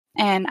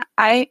and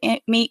I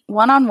meet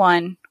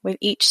one-on-one with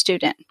each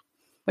student,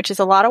 which is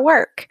a lot of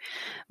work,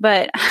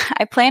 but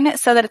I plan it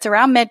so that it's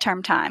around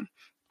midterm time,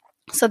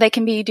 so they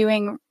can be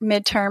doing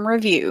midterm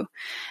review.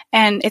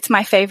 And it's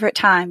my favorite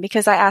time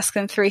because I ask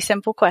them 3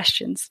 simple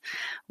questions.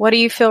 What do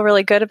you feel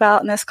really good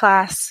about in this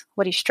class?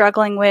 What are you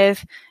struggling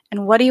with?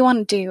 And what do you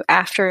want to do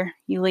after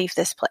you leave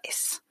this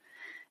place?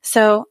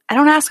 So I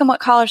don't ask them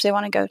what college they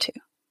want to go to,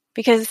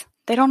 because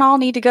they don't all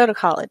need to go to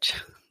college.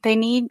 They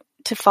need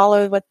to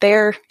follow what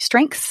their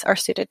strengths are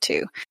suited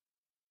to.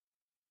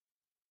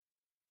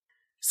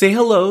 Say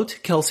hello to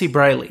Kelsey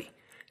Briley.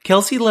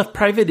 Kelsey left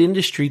private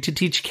industry to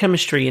teach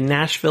chemistry in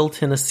Nashville,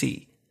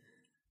 Tennessee.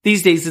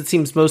 These days, it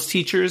seems most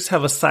teachers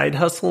have a side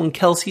hustle, and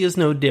Kelsey is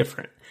no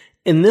different.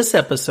 In this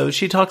episode,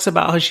 she talks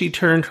about how she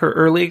turned her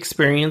early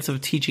experience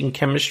of teaching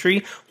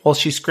chemistry while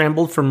she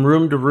scrambled from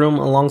room to room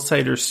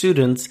alongside her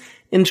students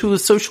into a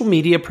social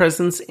media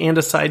presence and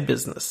a side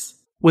business.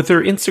 With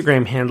her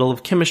Instagram handle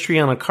of Chemistry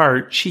on a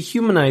Cart, she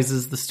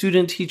humanizes the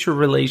student-teacher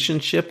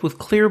relationship with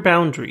clear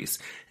boundaries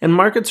and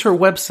markets her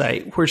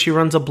website, where she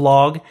runs a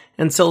blog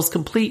and sells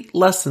complete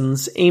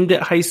lessons aimed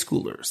at high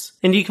schoolers.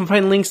 And you can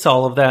find links to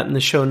all of that in the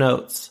show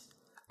notes.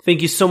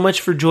 Thank you so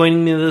much for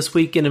joining me this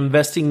week and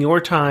investing your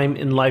time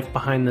in Life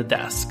Behind the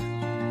Desk.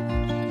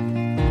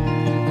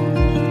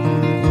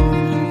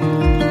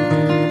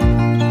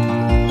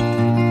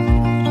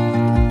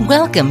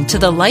 Welcome to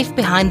the Life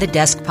Behind the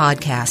Desk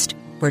podcast,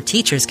 where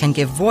teachers can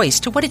give voice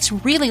to what it's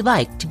really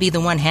like to be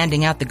the one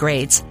handing out the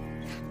grades.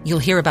 You'll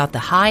hear about the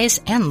highs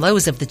and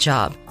lows of the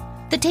job,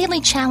 the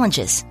daily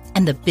challenges,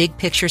 and the big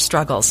picture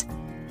struggles,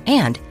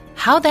 and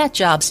how that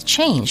job's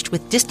changed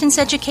with distance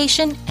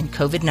education and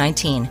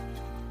COVID-19.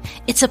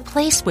 It's a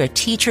place where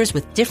teachers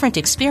with different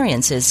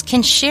experiences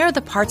can share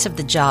the parts of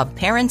the job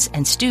parents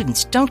and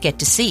students don't get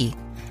to see,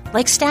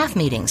 like staff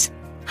meetings,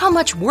 how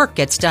much work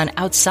gets done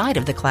outside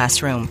of the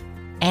classroom,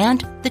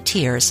 and the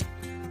tears.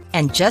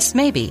 And just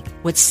maybe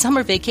what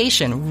summer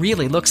vacation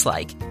really looks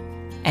like.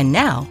 And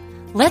now,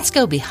 let's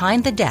go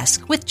behind the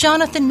desk with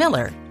Jonathan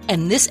Miller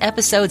and this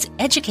episode's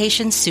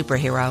education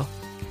superhero.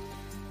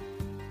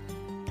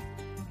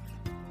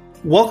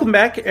 Welcome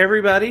back,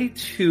 everybody,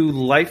 to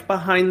Life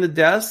Behind the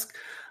Desk.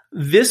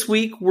 This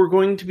week, we're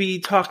going to be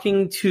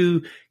talking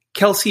to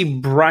Kelsey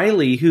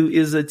Briley, who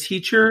is a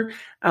teacher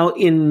out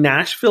in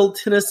Nashville,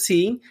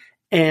 Tennessee.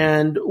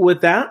 And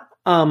with that,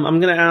 I'm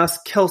going to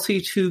ask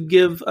Kelsey to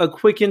give a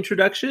quick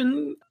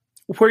introduction,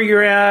 where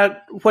you're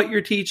at, what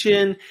you're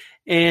teaching,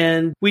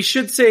 and we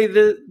should say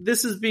that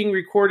this is being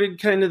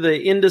recorded kind of the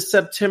end of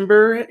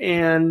September,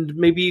 and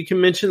maybe you can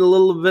mention a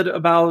little bit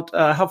about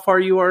how far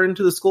you are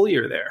into the school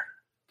year there.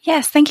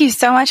 Yes, thank you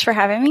so much for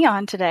having me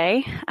on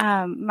today.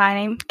 My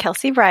name's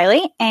Kelsey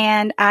Briley,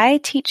 and I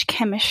teach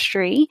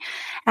chemistry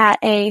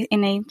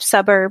in a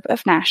suburb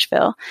of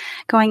Nashville,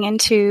 going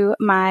into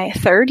my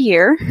 3rd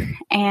year,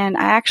 and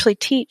I actually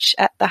teach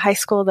at the high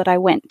school that I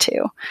went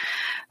to.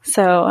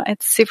 So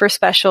it's super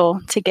special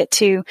to get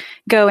to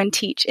go and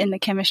teach in the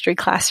chemistry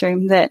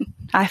classroom that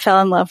I fell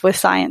in love with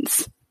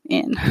science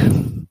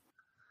in.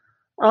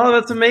 Oh,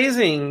 that's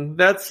amazing.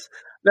 That's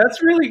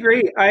really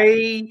great.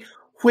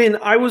 When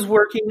I was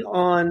working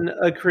on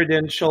a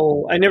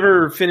credential, I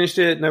never finished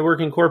it, and I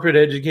work in corporate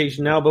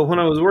education now, but when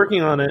I was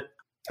working on it,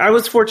 I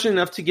was fortunate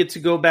enough to get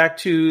to go back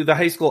to the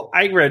high school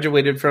I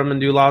graduated from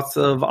and do lots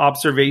of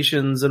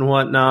observations and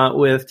whatnot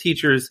with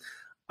teachers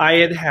I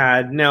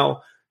had.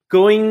 Now,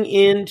 going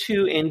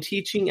into and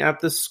teaching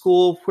at the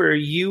school where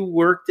you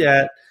worked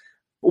at,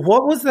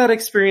 what was that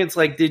experience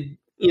like? Did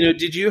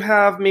you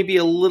have maybe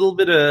a little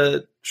bit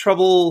of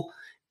trouble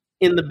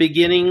in the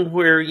beginning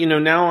where,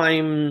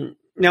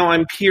 now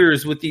I'm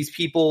peers with these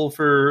people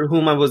for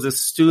whom I was a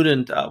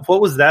student of?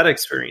 What was that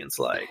experience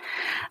like?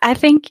 I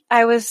think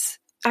I was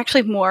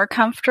actually more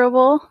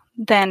comfortable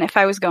than if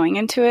I was going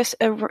into a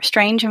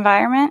strange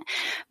environment,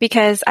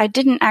 because I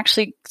didn't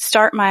actually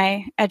start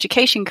my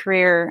education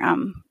career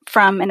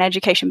from an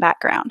education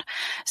background.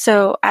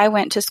 So I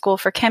went to school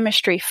for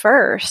chemistry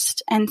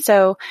first. And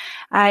so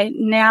I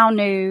now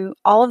knew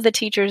all of the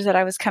teachers that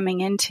I was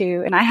coming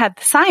into, and I had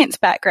the science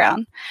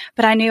background,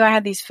 but I knew I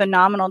had these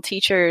phenomenal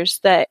teachers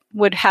that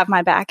would have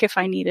my back if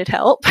I needed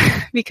help,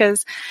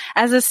 because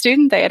as a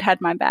student, they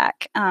had my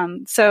back.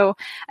 So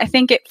I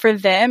think for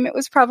them, it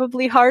was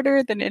probably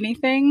harder than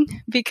anything,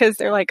 because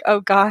they're like, oh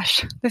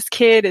gosh, this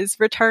kid is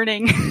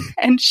returning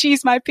and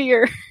she's my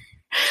peer.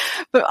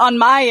 But on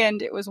my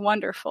end, it was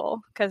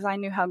wonderful because I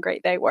knew how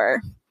great they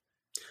were.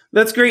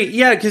 That's great.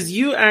 Yeah, because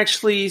you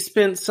actually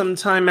spent some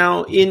time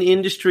out in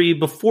industry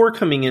before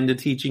coming into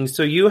teaching.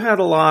 So you had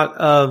a lot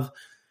of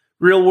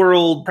real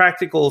world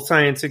practical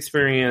science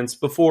experience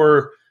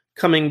before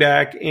coming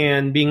back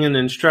and being an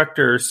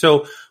instructor.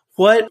 So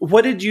what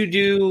did you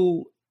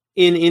do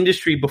in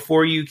industry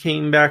before you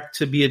came back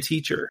to be a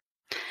teacher?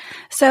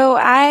 So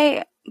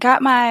I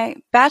got my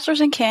bachelor's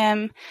in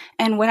chem,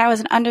 and when I was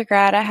an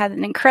undergrad, I had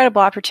an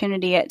incredible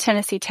opportunity at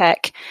Tennessee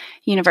Tech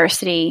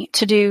University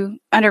to do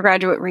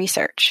undergraduate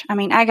research. I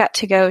mean, I got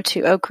to go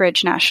to Oak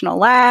Ridge National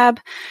Lab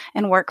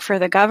and work for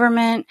the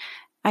government.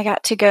 I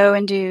got to go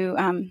and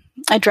do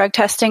a drug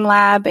testing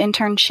lab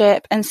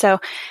internship. And so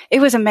it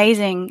was an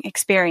amazing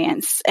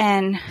experience.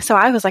 And so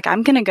I was like,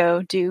 I'm going to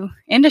go do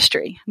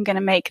industry. I'm going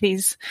to make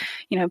these,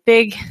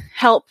 big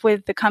help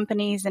with the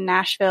companies in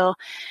Nashville.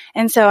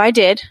 And so I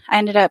did. I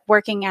ended up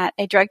working at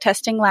a drug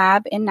testing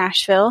lab in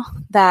Nashville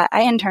that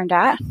I interned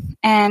at.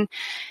 And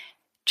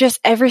just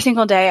every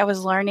single day I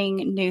was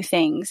learning new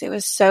things. It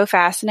was so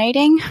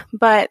fascinating,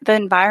 but the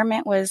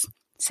environment was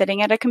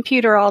sitting at a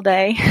computer all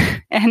day.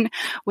 And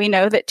we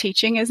know that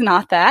teaching is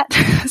not that.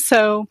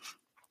 So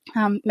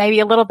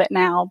maybe a little bit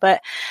now,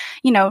 but,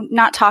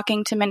 not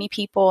talking to many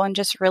people and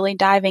just really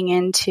diving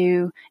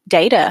into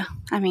data.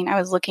 I mean, I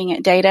was looking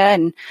at data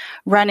and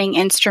running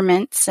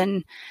instruments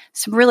and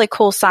some really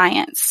cool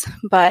science,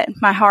 but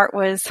my heart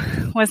was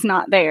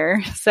not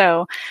there.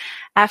 So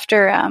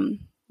after,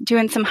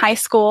 doing some high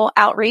school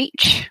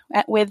outreach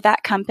with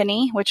that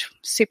company, which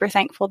super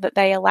thankful that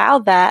they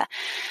allowed that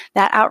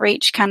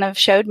outreach kind of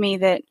showed me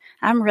that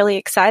I'm really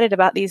excited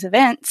about these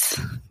events.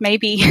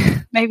 Maybe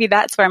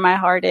that's where my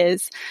heart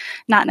is,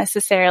 not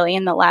necessarily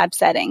in the lab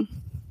setting.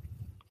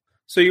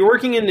 So you're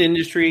working in the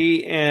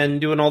industry and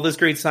doing all this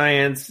great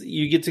science.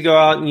 You get to go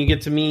out and you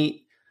get to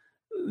meet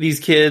these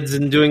kids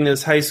and doing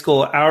this high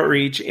school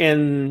outreach,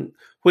 and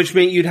which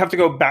meant you'd have to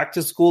go back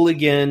to school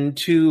again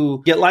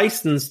to get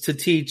licensed to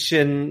teach.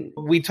 And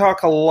we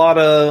talk a lot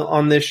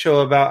on this show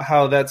about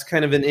how that's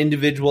kind of an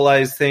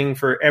individualized thing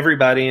for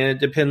everybody. And it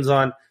depends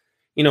on,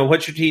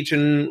 what you're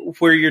teaching,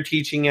 where you're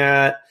teaching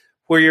at,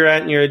 where you're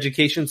at in your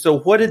education. So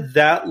what did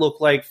that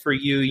look like for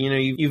you?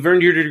 You've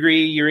earned your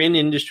degree, you're in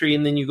industry,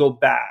 and then you go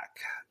back.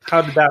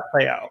 How did that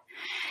play out?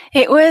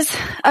 It was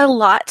a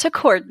lot to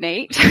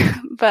coordinate,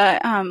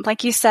 but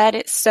like you said,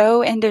 it's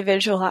so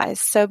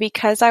individualized. So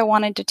because I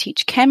wanted to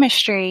teach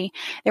chemistry,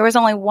 there was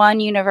only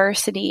one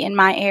university in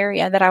my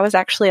area that I was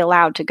actually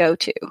allowed to go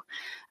to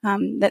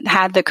that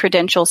had the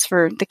credentials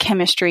for the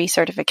chemistry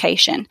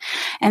certification.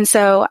 And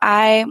so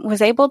I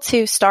was able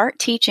to start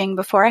teaching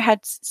before I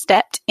had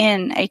stepped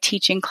in a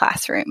teaching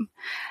classroom.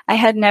 I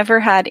had never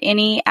had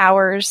any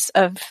hours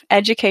of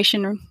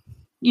education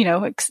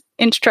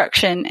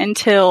instruction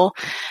until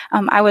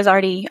I was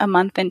already a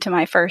month into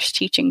my first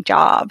teaching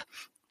job.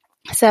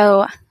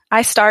 So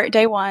I start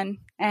day one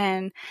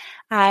and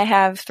I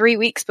have 3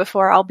 weeks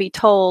before I'll be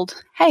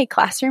told, hey,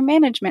 classroom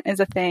management is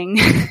a thing.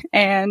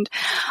 And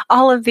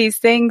all of these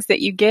things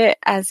that you get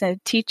as a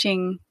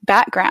teaching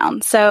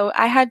background. So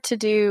I had to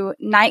do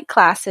night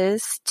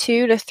classes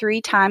 2 to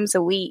 3 times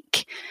a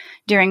week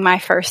during my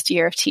first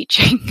year of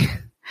teaching.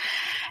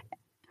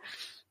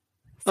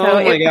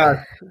 Oh my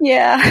gosh.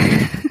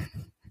 Yeah.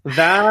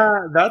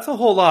 That's a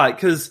whole lot,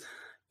 because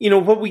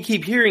what we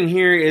keep hearing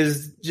here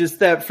is just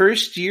that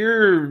first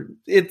year,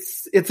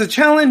 it's a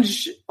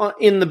challenge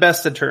in the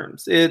best of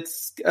terms.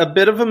 It's a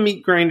bit of a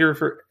meat grinder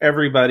for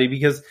everybody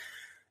because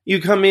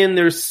you come in,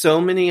 there's so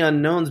many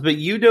unknowns, but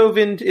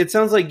it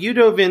sounds like you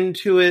dove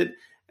into it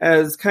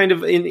as kind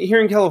of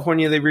here in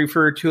California, they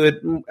refer to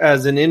it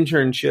as an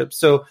internship.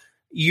 So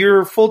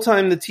you're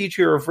full-time the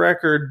teacher of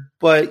record,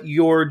 but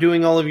you're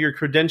doing all of your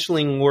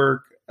credentialing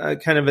work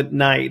kind of at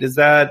night.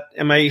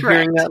 Am I Correct.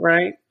 hearing that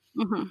right?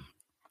 Mm-hmm.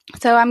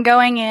 So I'm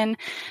going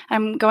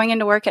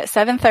into work at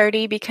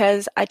 7:30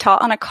 because I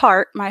taught on a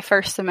cart my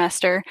first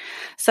semester.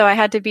 So I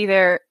had to be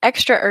there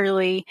extra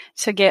early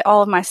to get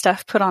all of my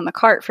stuff put on the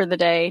cart for the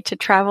day, to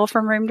travel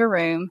from room to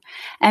room.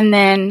 And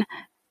then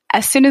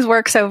as soon as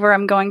work's over,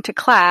 I'm going to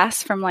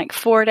class from like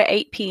 4 to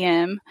 8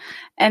 p.m.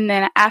 And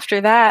then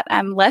after that,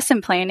 I'm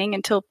lesson planning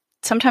until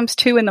sometimes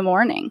 2 in the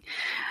morning.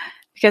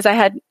 Because I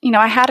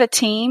had a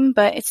team,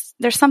 but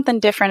there's something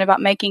different about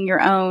making your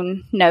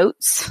own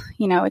notes.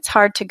 It's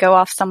hard to go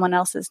off someone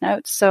else's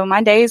notes. So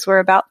my days were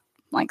about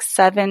like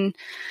 7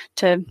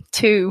 to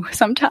 2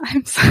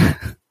 sometimes.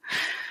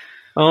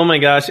 Oh my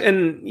gosh.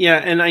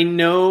 And I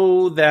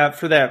know that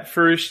for that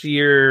first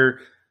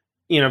year,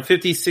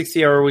 50,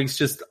 60-hour weeks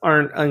just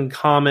aren't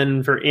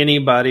uncommon for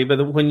anybody.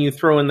 But when you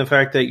throw in the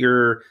fact that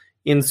you're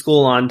in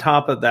school on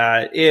top of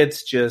that,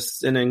 it's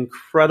just an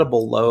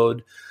incredible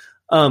load.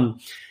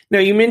 Now,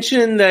 you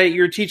mentioned that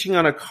you're teaching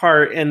on a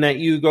cart and that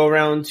you go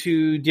around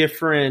to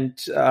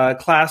different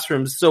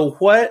classrooms. So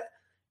what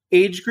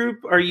age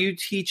group are you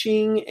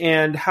teaching,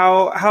 and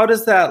how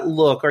does that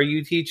look? Are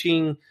you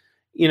teaching,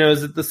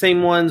 is it the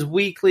same ones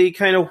weekly?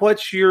 Kind of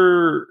what's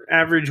your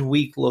average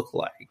week look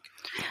like?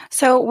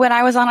 So when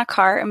I was on a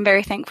cart, I'm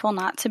very thankful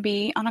not to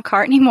be on a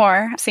cart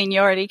anymore.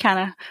 Seniority kind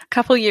of a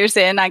couple years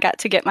in, I got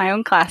to get my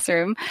own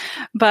classroom.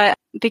 But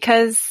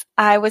because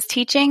I was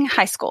teaching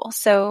high school,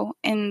 so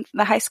in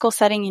the high school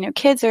setting,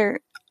 kids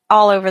are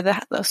all over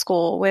the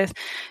school with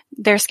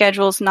their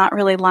schedules not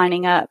really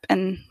lining up.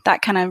 And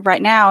that kind of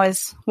right now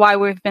is why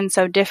we've been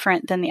so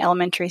different than the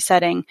elementary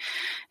setting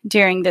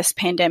during this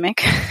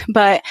pandemic.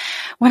 But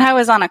when I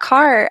was on a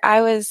cart,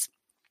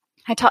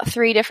 I taught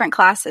 3 different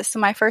classes. So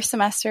my first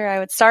semester, I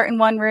would start in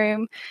one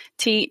room,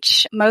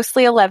 teach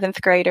mostly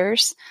 11th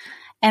graders,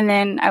 and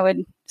then I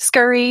would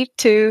scurry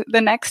to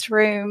the next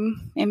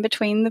room in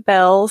between the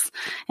bells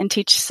and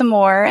teach some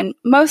more, and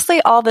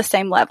mostly all the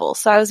same levels.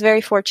 So I was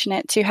very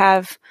fortunate to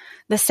have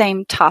the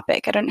same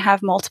topic. I didn't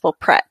have multiple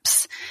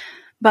preps.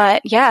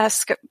 But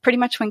yes, pretty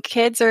much when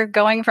kids are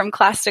going from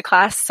class to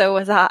class, so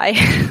was I.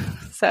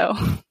 So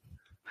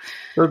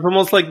it's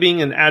almost like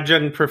being an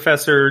adjunct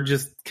professor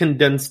just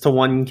condensed to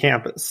one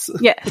campus.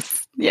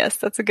 Yes,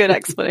 that's a good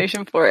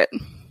explanation for it.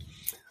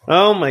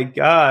 Oh my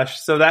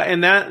gosh. So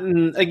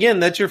and again,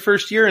 that's your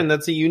first year, and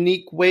that's a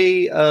unique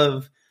way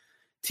of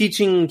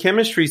teaching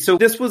chemistry. So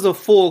this was a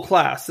full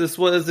class. This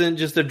wasn't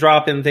just a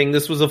drop-in thing.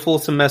 This was a full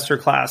semester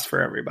class for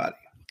everybody.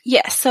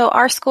 Yes. So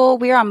our school,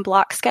 we're on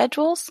block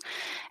schedules.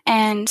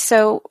 And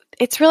so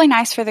it's really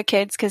nice for the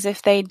kids because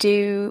if they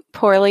do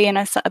poorly in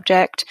a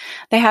subject,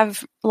 they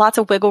have lots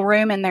of wiggle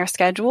room in their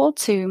schedule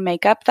to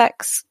make up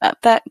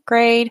that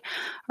grade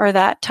or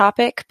that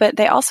topic. But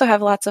they also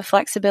have lots of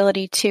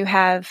flexibility to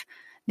have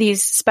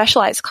these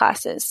specialized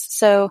classes.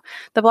 So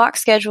the block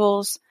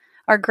schedules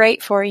are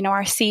great for,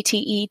 our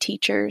CTE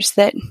teachers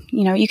that,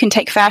 you can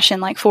take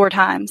fashion like 4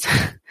 times.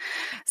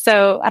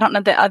 So I don't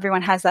know that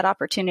everyone has that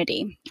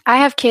opportunity. I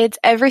have kids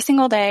every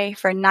single day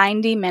for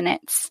 90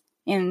 minutes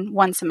in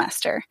one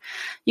semester.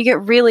 You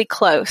get really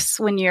close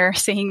when you're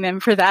seeing them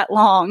for that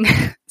long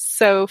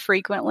so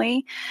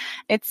frequently.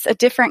 It's a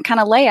different kind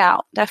of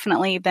layout,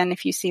 definitely, than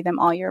if you see them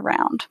all year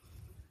round.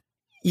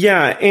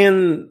 Yeah,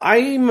 and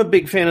I'm a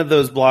big fan of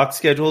those block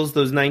schedules,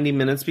 those 90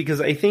 minutes,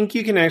 because I think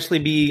you can actually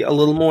be a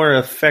little more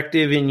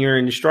effective in your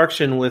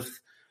instruction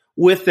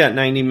with that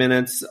 90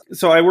 minutes.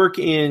 So I work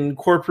in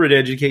corporate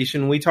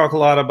education. We talk a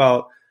lot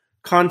about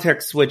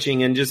context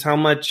switching and just how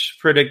much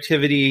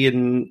productivity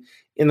in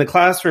the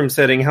classroom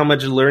setting, how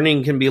much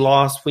learning can be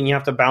lost when you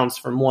have to bounce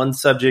from one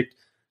subject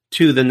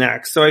to the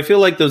next. So I feel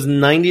like those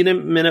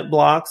 90-minute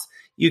blocks,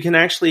 you can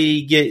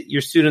actually get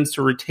your students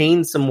to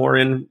retain some more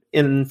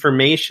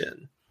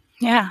information.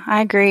 Yeah, I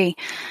agree.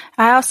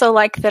 I also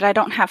like that I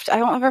don't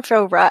ever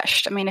feel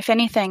rushed. I mean, if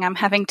anything, I'm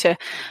having to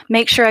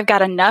make sure I've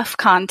got enough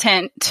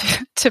content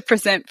to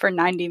present for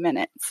 90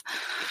 minutes.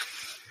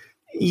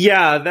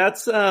 Yeah,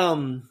 that's,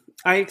 I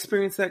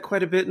experienced that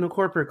quite a bit in a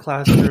corporate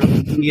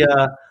classroom.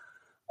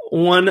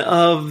 One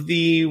of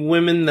the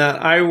women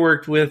that I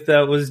worked with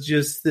that was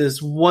just this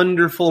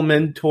wonderful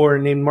mentor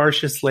named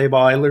Marcia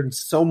Slaybaugh. I learned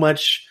so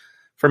much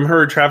from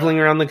her traveling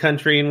around the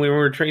country, and we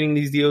were training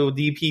these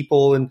DoD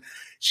people, and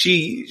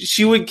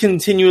she would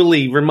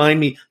continually remind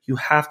me, you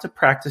have to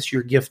practice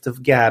your gift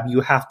of gab.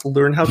 You have to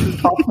learn how to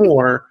talk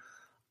more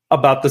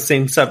about the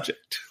same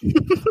subject.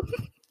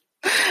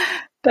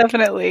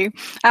 Definitely.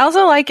 I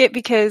also like it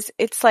because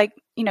it's like,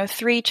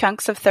 3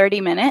 chunks of 30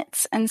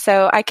 minutes. And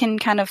so I can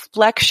kind of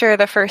lecture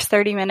the first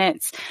 30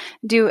 minutes,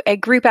 do a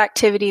group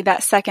activity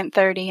that second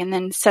 30, and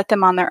then set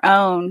them on their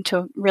own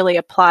to really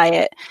apply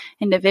it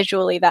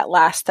individually that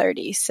last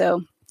 30.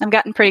 So I've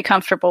gotten pretty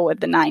comfortable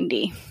with the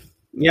 90.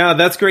 Yeah,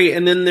 that's great.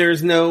 And then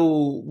there's no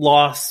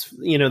loss,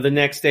 the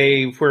next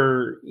day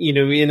where,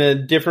 in a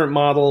different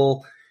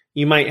model,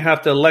 you might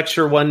have to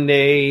lecture one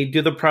day,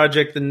 do the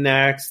project the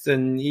next,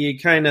 and you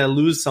kind of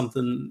lose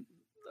something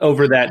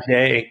over that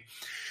day.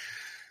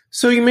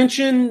 So you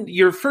mentioned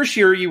your first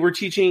year you were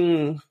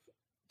teaching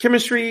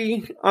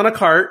chemistry on a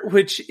cart,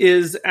 which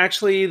is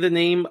actually the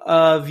name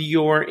of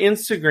your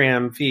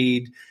Instagram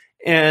feed,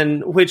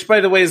 and which,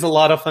 by the way, is a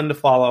lot of fun to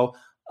follow.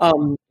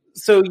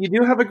 So you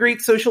do have a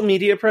great social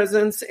media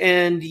presence,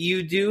 and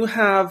you do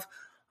have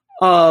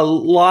a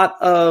lot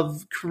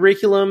of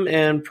curriculum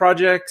and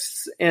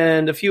projects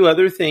and a few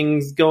other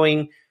things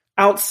going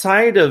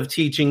outside of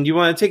teaching. Do you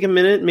want to take a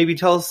minute and maybe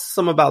tell us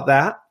some about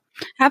that?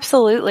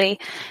 Absolutely.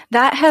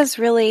 That has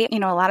really, a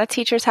lot of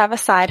teachers have a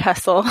side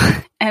hustle.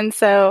 And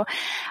so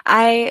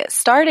I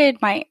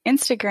started my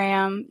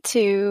Instagram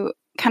to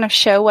kind of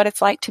show what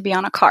it's like to be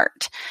on a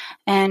cart.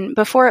 And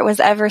before it was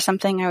ever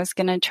something I was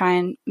going to try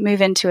and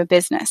move into a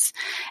business.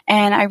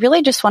 And I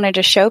really just wanted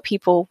to show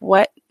people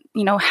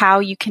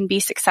how you can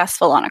be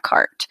successful on a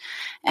cart.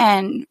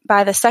 And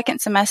by the second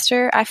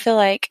semester, I feel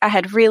like I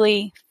had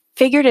really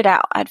figured it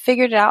out. I'd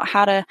figured out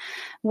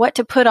what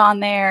to put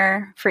on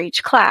there for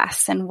each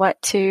class and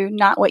what you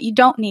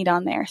don't need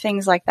on there,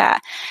 things like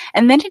that.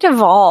 And then it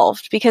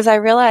evolved because I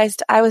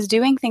realized I was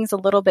doing things a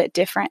little bit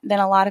different than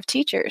a lot of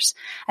teachers.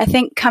 I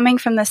think coming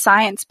from the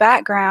science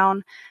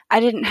background, I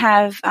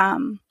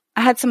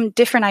had some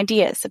different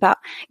ideas about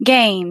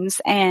games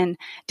and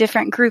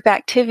different group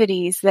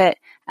activities that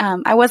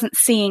I wasn't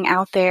seeing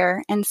out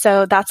there. And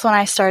so that's when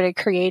I started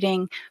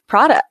creating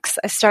products.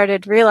 I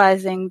started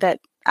realizing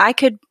that I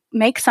could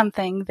make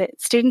something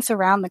that students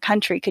around the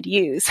country could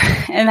use.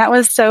 And that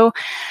was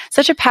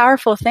such a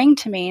powerful thing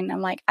to me. And I'm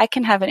like, I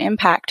can have an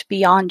impact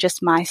beyond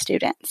just my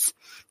students.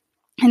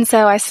 And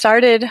so I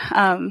started,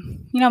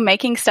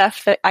 making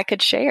stuff that I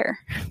could share.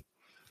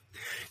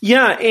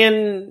 Yeah.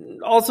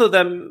 And also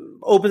that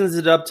opens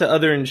it up to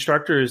other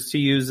instructors to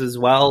use as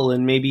well.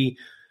 And maybe,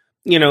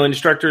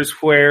 instructors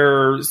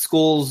where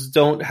schools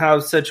don't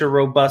have such a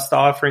robust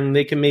offering,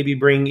 they can maybe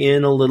bring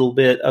in a little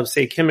bit of,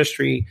 say,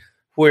 chemistry,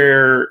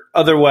 where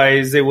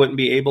otherwise they wouldn't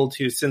be able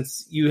to,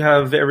 since you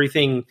have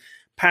everything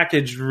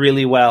packaged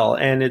really well.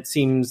 And it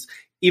seems,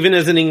 even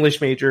as an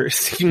English major, it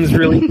seems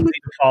really easy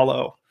to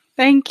follow.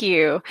 Thank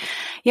you.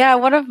 Yeah,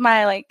 one of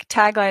my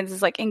taglines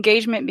is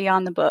engagement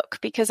beyond the book,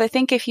 because I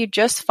think if you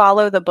just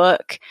follow the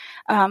book,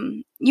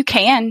 you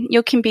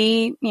can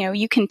be,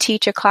 you can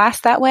teach a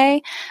class that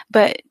way,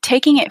 but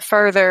taking it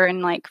further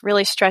and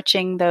really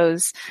stretching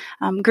those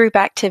group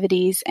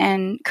activities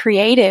and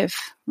creative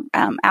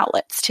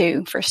outlets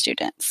too for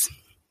students.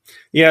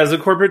 Yeah, as a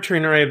corporate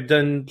trainer, I've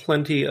done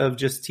plenty of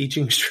just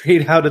teaching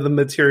straight out of the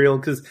material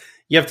because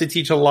you have to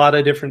teach a lot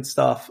of different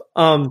stuff.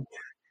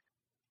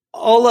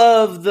 All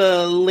of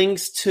the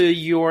links to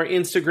your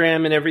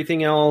Instagram and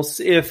everything else,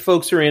 if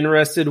folks are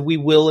interested, we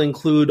will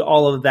include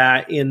all of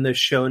that in the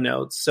show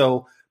notes.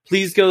 So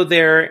please go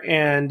there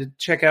and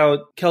check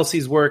out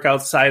Kelsey's work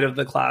outside of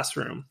the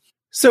classroom.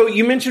 So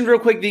you mentioned real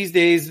quick these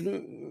days,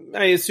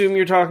 I assume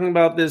you're talking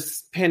about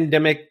this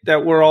pandemic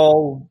that we're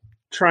all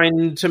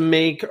trying to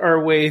make our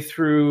way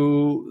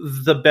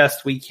through the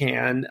best we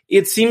can.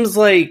 It seems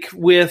like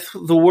with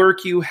the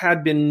work you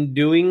had been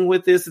doing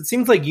with this, it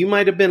seems like you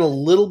might have been a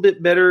little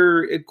bit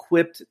better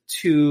equipped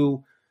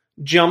to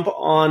jump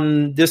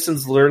on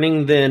distance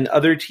learning than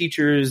other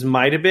teachers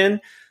might have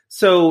been.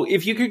 So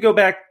if you could go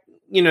back,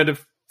 to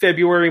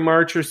February,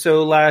 March or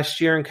so last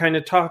year and kind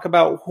of talk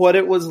about what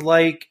it was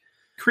like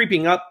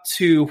creeping up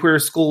to where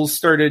schools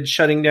started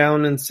shutting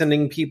down and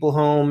sending people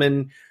home,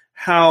 and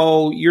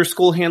how your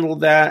school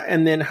handled that,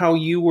 and then how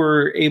you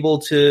were able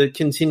to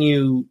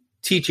continue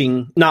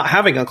teaching, not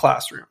having a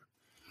classroom.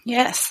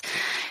 Yes.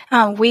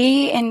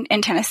 We in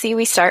Tennessee,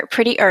 we start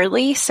pretty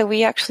early. So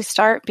we actually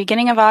start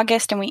beginning of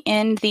August and we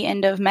end the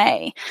end of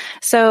May.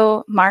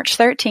 So March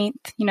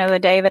 13th, the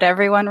day that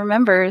everyone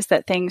remembers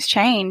that things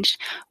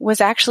changed,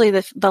 was actually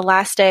the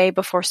last day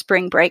before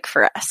spring break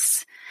for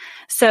us.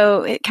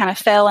 So it kind of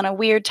fell in a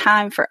weird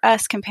time for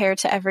us compared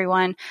to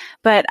everyone.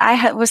 But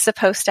I was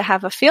supposed to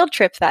have a field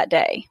trip that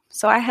day.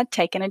 So I had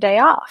taken a day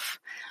off.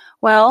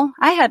 Well,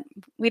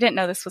 we didn't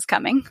know this was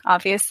coming,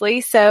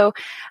 obviously. So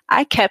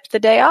I kept the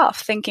day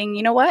off thinking,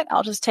 you know what,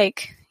 I'll just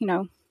take,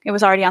 it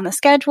was already on the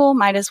schedule.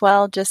 Might as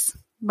well just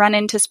run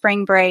into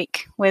spring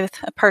break with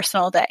a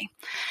personal day.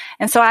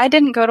 And so I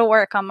didn't go to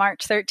work on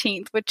March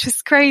 13th, which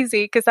is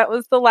crazy because that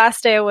was the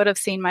last day I would have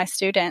seen my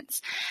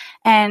students.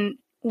 And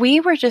we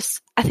were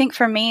just, I think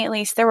for me at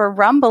least, there were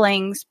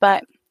rumblings,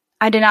 but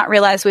I did not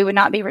realize we would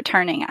not be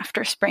returning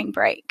after spring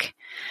break.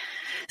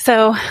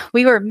 So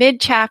we were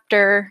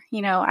mid-chapter,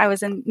 I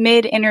was in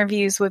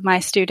mid-interviews with my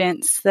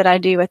students that I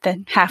do at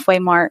the halfway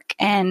mark,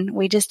 and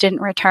we just didn't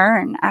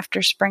return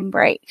after spring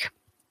break.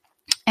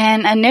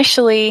 And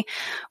initially,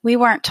 we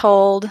weren't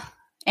told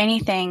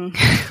anything.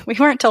 We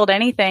weren't told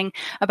anything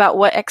about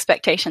what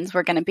expectations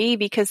were going to be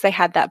because they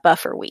had that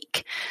buffer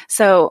week.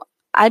 So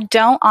I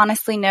don't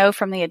honestly know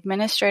from the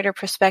administrator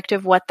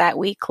perspective what that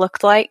week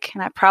looked like,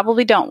 and I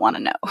probably don't want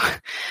to know.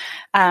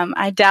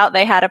 I doubt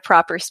they had a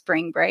proper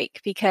spring break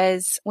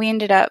because we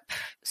ended up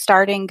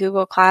starting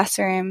Google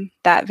Classroom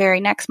that very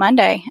next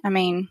Monday. I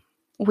mean,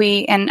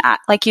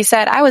 like you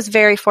said, I was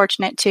very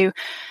fortunate to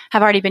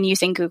have already been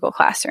using Google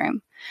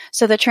Classroom.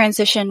 So the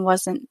transition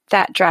wasn't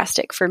that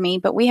drastic for me,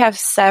 but we have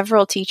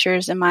several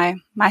teachers in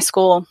my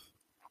school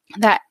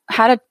that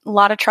had a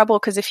lot of trouble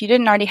because if you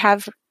didn't already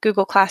have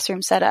Google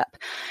Classroom set up,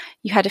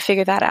 you had to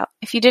figure that out.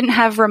 If you didn't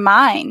have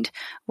Remind,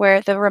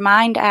 where the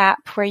Remind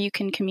app where you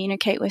can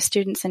communicate with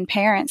students and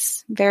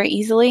parents very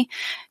easily,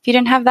 if you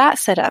didn't have that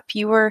set up,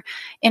 you were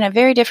in a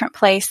very different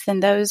place than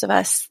those of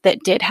us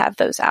that did have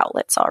those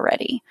outlets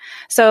already.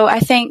 So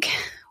I think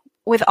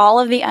with all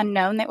of the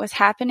unknown that was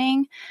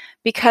happening,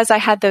 because I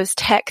had those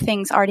tech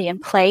things already in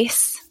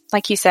place,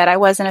 like you said, I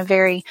was in a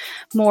very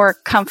more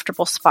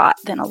comfortable spot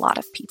than a lot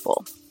of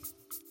people.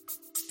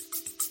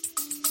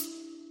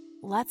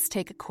 Let's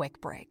take a quick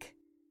break.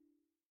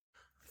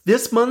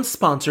 This month's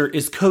sponsor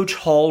is Coach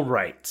Hall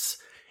Writes.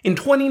 In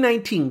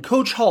 2019,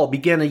 Coach Hall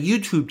began a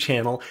YouTube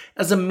channel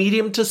as a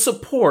medium to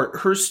support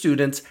her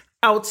students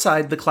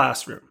outside the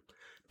classroom.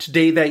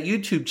 Today, that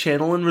YouTube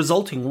channel and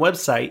resulting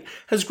website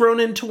has grown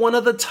into one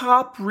of the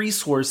top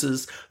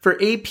resources for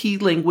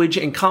AP Language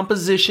and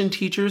Composition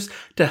teachers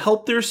to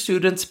help their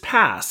students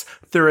pass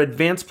their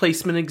advanced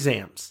placement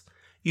exams.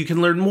 You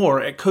can learn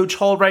more at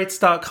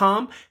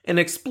CoachHallWrites.com and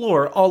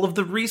explore all of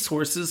the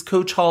resources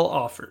Coach Hall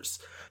offers.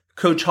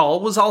 Coach Hall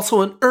was also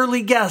an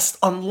early guest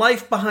on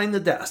Life Behind the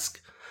Desk.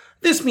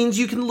 This means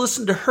you can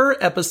listen to her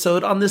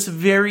episode on this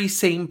very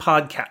same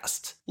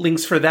podcast.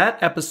 Links for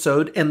that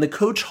episode and the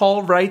Coach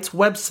Hall Writes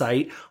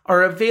website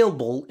are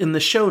available in the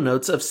show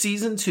notes of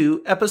Season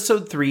 2,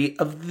 Episode 3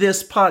 of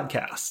this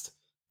podcast.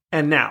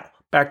 And now,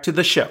 back to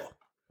the show.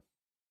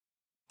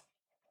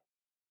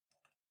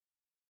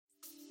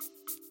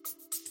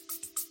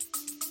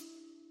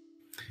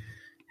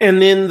 And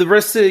then the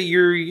rest of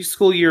your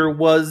school year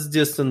was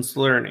distance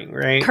learning,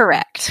 right?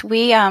 Correct.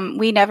 correct.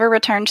 We never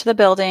returned to the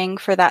building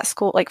for that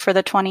school, like for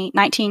the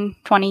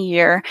 1920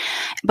 year.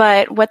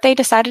 But what they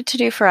decided to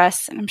do for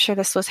us, and I'm sure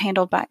this was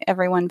handled by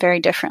everyone very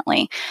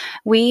differently,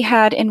 we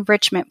had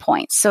enrichment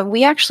points. So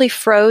we actually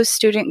froze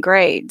student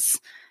grades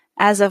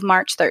as of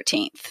March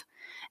 13th.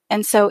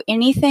 And so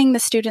anything the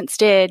students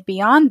did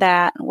beyond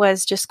that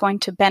was just going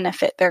to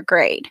benefit their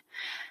grade.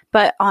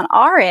 But on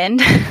our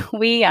end,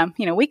 we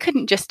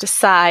couldn't just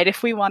decide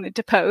if we wanted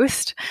to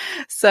post.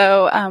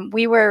 So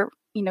we were,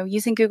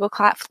 using Google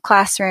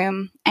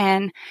Classroom,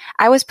 and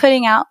I was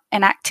putting out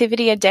an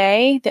activity a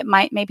day that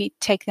might maybe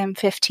take them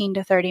 15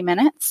 to 30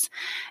 minutes.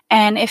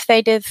 And if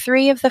they did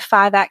 3 of the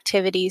 5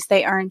 activities,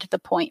 they earned the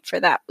point for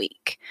that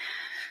week.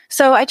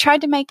 So I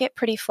tried to make it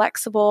pretty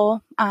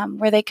flexible,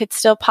 where they could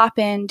still pop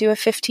in, do a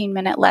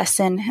 15-minute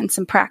lesson and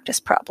some practice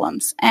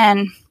problems.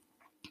 And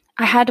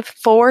I had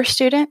 4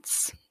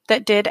 students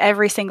that did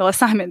every single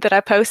assignment that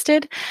I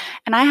posted.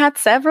 And I had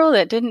several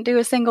that didn't do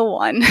a single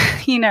one,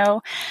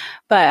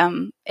 but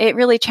it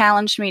really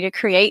challenged me to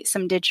create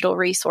some digital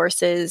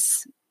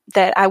resources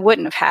that I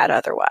wouldn't have had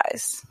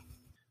otherwise.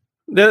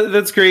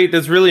 That's great.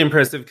 That's really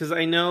impressive, because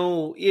I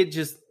know it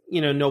just,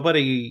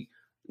 nobody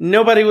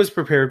was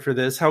prepared for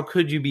this. How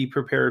could you be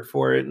prepared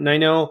for it? And I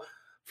know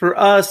for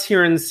us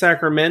here in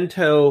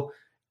Sacramento,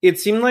 it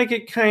seemed like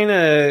it kind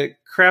of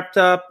crept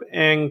up.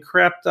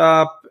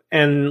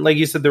 And like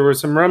you said, there were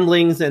some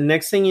rumblings, and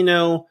next thing you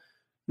know,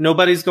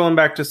 nobody's going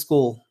back to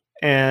school.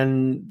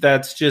 And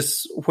that's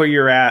just where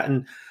you're at.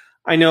 And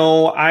I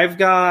know I've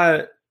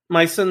got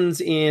my son's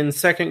in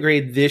 2nd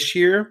grade this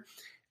year.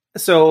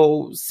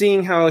 So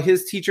seeing how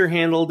his teacher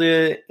handled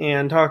it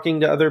and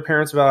talking to other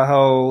parents about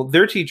how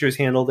their teachers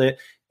handled it,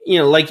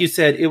 like you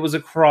said, it was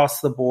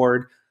across the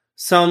board.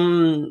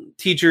 Some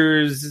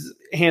teachers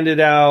handed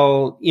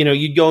out,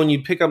 you'd go and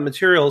you'd pick up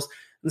materials,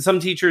 and some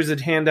teachers would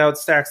hand out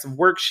stacks of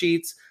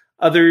worksheets.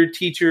 Other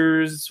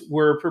teachers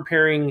were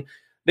preparing,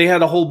 they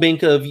had a whole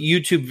bank of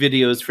YouTube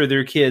videos for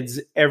their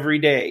kids every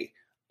day.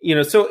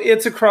 So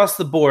it's across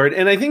the board.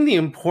 And I think the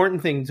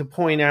important thing to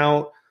point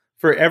out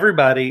for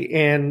everybody,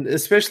 and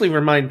especially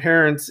remind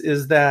parents,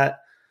 is that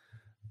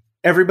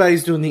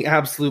everybody's doing the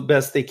absolute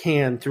best they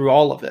can through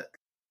all of it.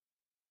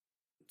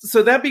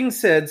 So that being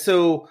said,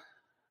 so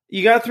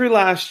you got through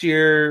last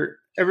year,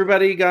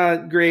 everybody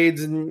got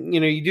grades, and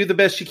you do the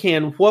best you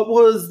can. What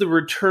was the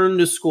return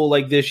to school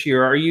like this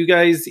year? Are you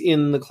guys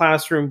in the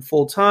classroom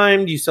full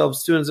time? Do you still have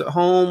students at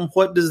home?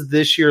 What does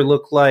this year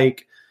look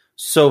like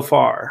so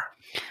far?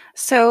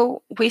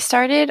 So we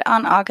started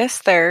on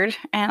August 3rd,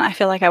 and I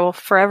feel like I will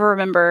forever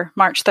remember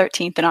March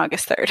 13th and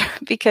August 3rd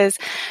because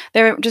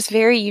they're just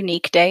very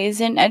unique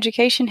days in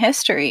education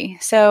history.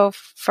 So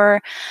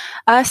for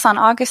us on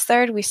August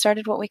 3rd, we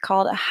started what we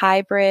called a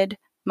hybrid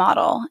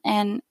model,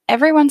 and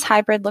everyone's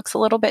hybrid looks a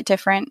little bit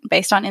different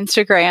based on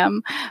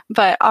Instagram,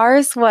 but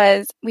ours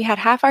was, we had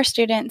half our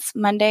students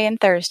Monday and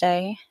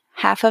Thursday,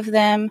 half of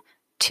them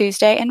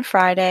Tuesday and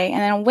Friday, and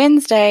then on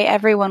Wednesday,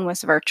 everyone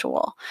was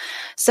virtual.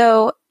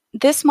 So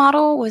this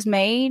model was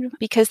made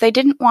because they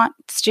didn't want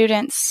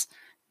students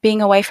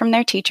being away from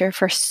their teacher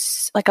for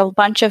like a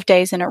bunch of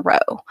days in a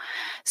row.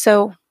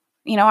 So,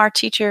 our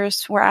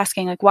teachers were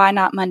asking, like, why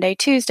not Monday,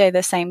 Tuesday,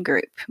 the same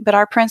group? But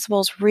our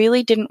principals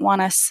really didn't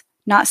want us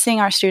not seeing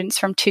our students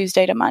from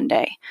Tuesday to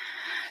Monday.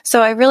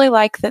 So I really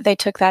like that they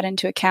took that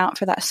into account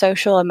for that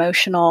social,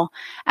 emotional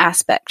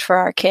aspect for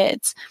our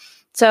kids.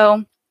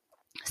 So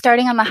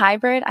starting on the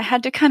hybrid, I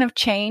had to kind of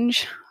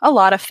change a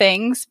lot of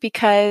things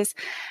because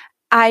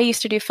I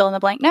used to do fill in the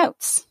blank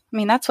notes. I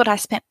mean, that's what I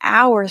spent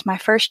hours my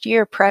first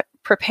year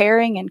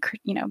preparing and,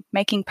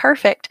 making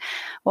perfect.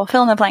 Well,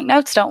 fill in the blank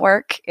notes don't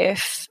work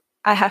if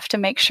I have to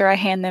make sure I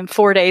hand them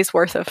 4 days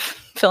worth of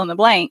fill in the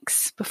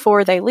blanks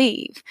before they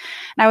leave.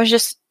 And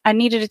I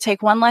needed to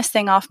take one less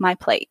thing off my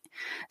plate.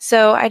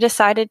 So I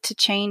decided to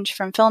change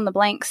from fill in the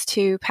blanks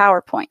to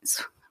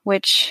PowerPoints,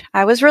 which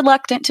I was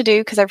reluctant to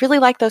do because I really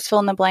like those fill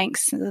in the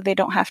blanks. They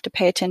don't have to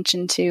pay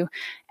attention to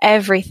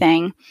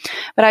everything.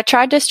 But I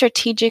tried to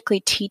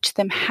strategically teach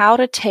them how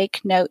to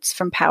take notes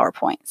from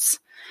PowerPoints.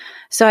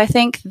 So I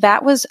think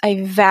that was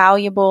a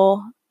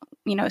valuable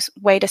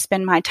way to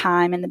spend my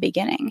time in the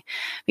beginning.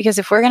 Because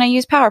if we're going to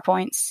use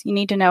PowerPoints, you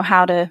need to know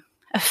how to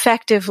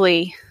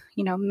effectively,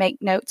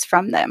 make notes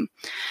from them.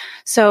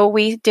 So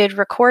we did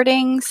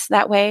recordings.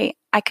 That way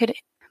I could,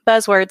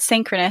 buzzword,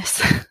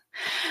 synchronous.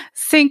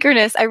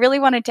 Synchronous. I really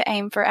wanted to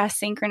aim for as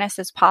synchronous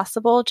as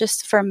possible,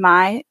 just for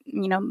my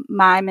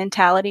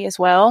mentality as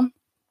well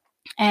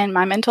and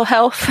my mental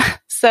health.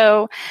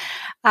 So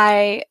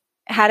I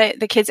had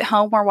the kids at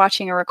home were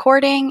watching a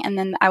recording, and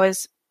then I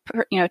was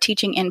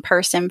teaching in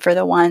person for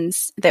the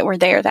ones that were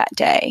there that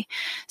day.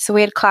 So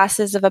we had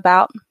classes of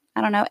about,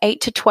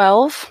 8 to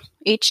 12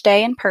 each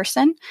day in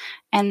person.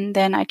 And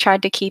then I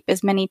tried to keep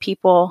as many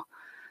people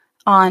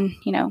on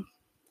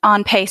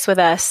pace with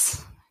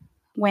us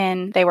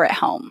when they were at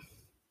home.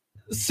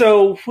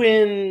 So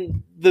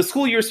when the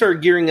school year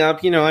started gearing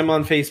up, I'm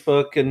on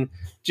Facebook, and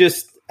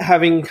just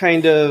having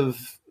kind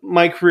of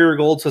my career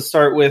goal to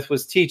start with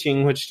was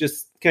teaching, which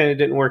just kind of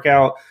didn't work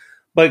out.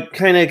 But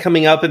kind of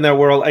coming up in that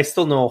world, I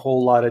still know a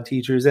whole lot of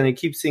teachers, and I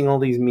keep seeing all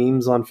these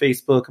memes on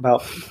Facebook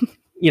about,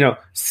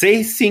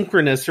 say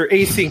synchronous or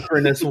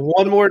asynchronous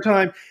one more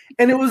time.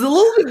 And it was a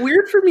little bit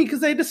weird for me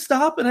because I had to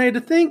stop and I had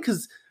to think,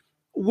 because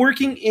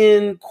working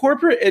in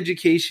corporate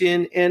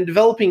education and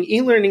developing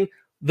e-learning,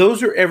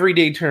 those are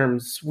everyday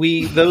terms.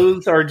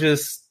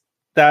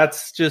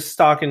 That's just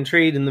stock and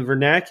trade in the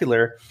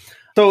vernacular.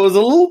 So it was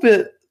a little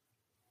bit,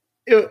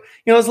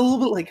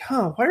 like,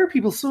 why are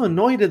people so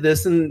annoyed at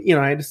this? And,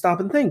 I had to stop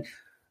and think,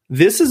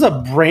 this is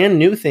a brand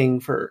new thing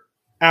for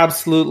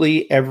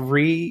absolutely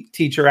every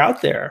teacher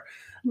out there.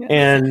 Yes.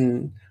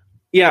 And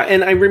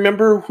I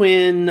remember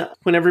when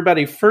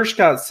everybody first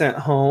got sent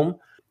home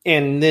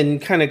and then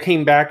kind of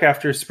came back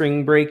after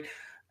spring break,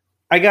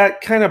 I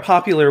got kind of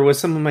popular with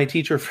some of my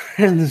teacher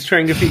friends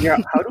trying to figure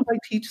out, how do I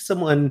teach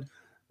someone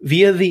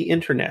via the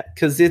internet?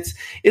 Because it's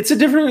a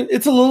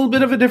little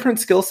bit of a different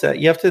skill set.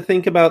 You have to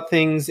think about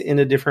things in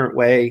a different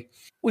way.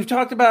 We've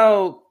talked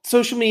about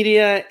social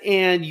media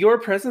and your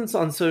presence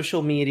on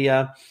social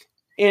media.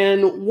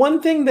 And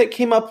one thing that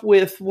came up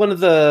with one of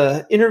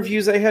the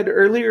interviews I had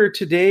earlier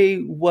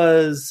today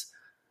was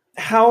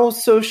how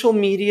social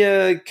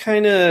media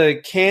kind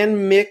of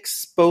can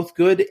mix both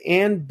good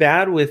and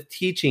bad with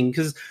teaching.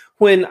 Because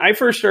when I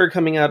first started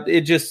coming up,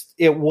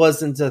 it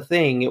wasn't a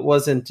thing. It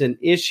wasn't an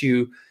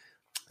issue.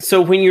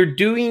 So when you're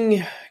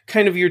doing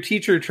kind of your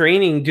teacher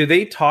training, do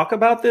they talk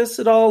about this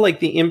at all? Like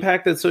the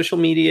impact that social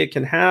media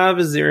can have?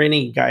 Is there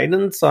any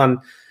guidance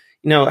on,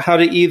 how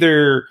to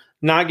either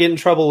not get in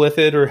trouble with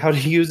it or how to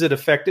use it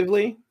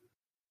effectively?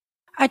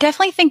 I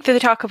definitely think that they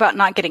talk about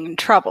not getting in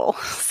trouble.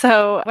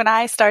 So when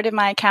I started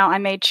my account, I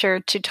made sure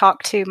to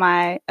talk to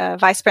my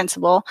vice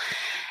principal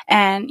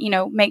and,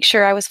 make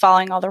sure I was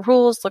following all the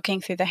rules,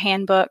 looking through the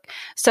handbook.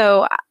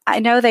 So I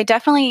know they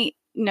definitely,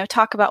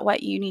 talk about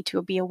what you need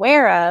to be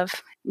aware of.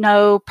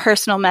 No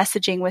personal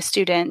messaging with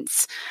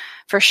students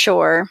for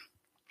sure.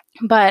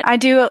 But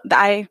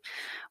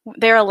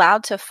they're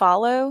allowed to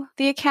follow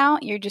the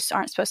account. You just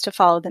aren't supposed to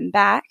follow them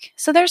back.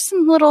 So there's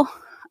some little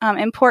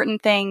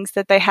important things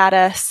that they had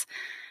us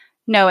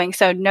knowing.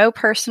 So no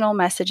personal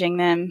messaging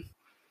them.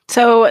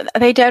 So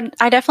I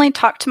definitely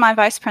talked to my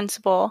vice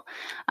principal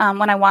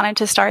when I wanted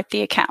to start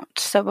the account.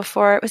 So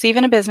before it was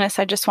even a business,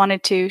 I just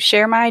wanted to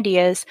share my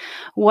ideas.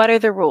 What are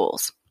the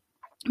rules?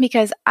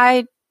 Because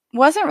I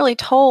wasn't really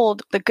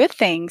told the good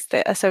things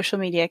that a social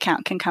media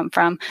account can come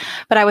from,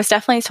 but I was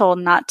definitely told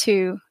not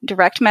to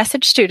direct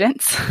message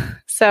students.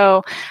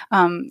 So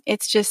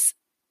it's just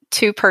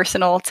too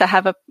personal to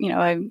have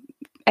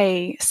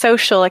a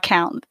social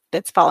account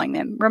that's following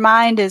them.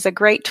 Remind is a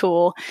great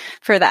tool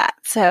for that.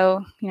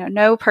 So,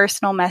 no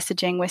personal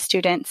messaging with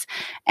students.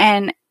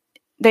 And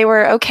they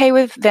were okay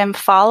with them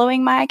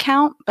following my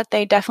account, but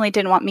they definitely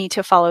didn't want me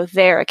to follow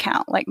their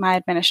account, like my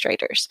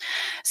administrators.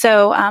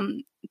 So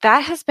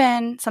that has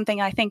been something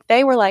I think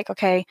they were like,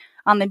 okay,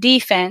 on the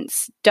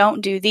defense,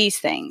 don't do these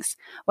things.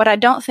 What I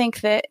don't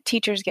think that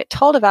teachers get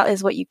told about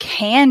is what you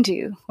can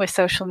do with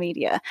social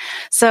media.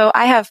 So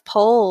I have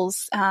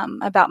polls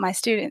about my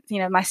students.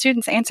 My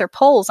students answer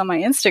polls on my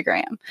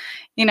Instagram,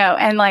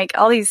 and like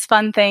all these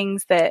fun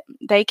things that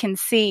they can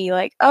see,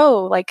 like,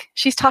 oh, like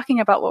she's talking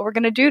about what we're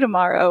going to do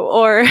tomorrow,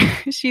 or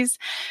she's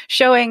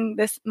showing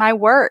my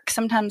work.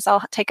 Sometimes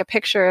I'll take a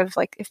picture of,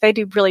 like, if they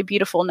do really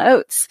beautiful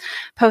notes,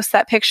 post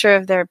that picture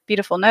of their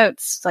beautiful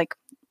notes, like,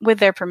 with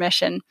their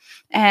permission,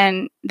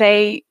 and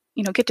they,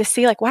 get to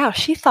see, like, wow,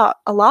 she thought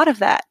a lot of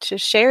that, to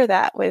share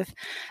that with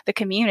the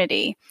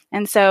community.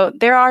 And so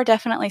there are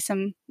definitely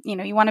some,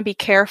 you want to be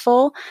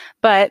careful,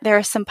 but there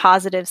are some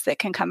positives that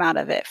can come out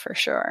of it for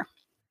sure.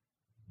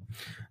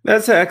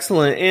 That's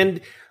excellent.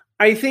 And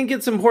I think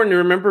it's important to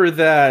remember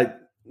that,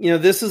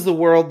 this is the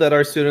world that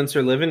our students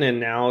are living in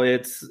now.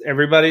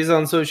 Everybody's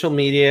on social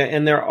media,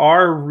 and there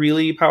are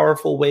really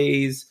powerful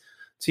ways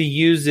to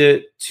use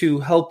it to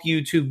help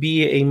you to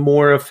be a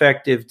more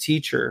effective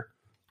teacher.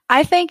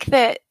 I think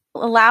that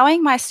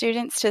allowing my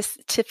students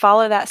to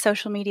follow that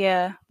social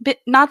media, but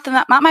not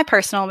my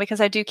personal,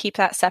 because I do keep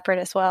that separate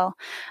as well.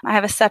 I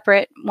have a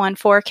separate one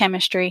for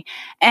chemistry.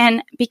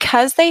 And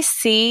because they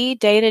see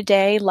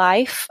day-to-day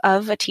life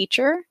of a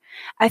teacher,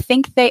 I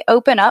think they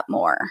open up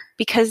more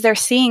because they're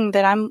seeing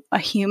that I'm a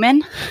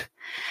human.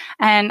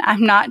 And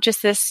I'm not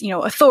just this,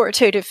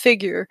 authoritative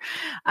figure.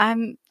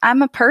 I'm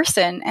a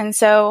person. And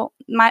so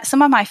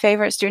some of my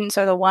favorite students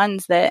are the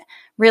ones that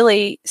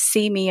really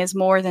see me as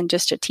more than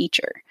just a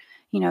teacher.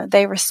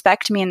 They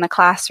respect me in the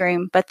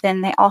classroom, but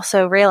then they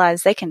also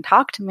realize they can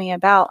talk to me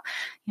about,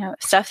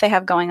 stuff they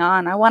have going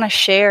on. I want to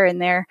share in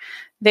their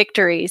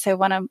victories. I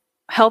want to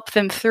help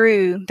them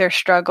through their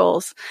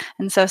struggles.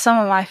 And so some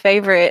of my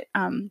favorite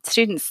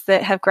students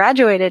that have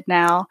graduated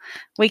now,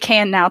 we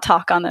can now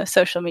talk on those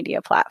social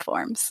media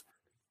platforms.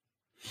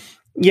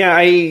 Yeah,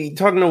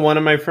 talking to one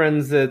of my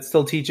friends that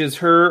still teaches,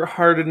 her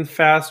hard and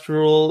fast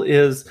rule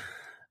is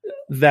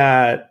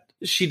that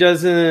she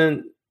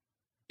doesn't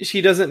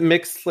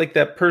mix like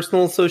that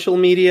personal social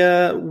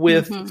media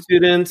with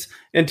students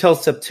until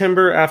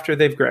September after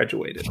they've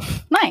graduated.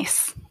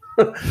 Nice.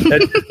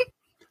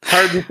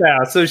 Hard and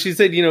fast. So she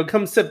said,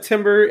 come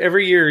September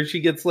every year, she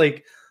gets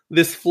like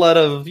this flood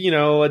of,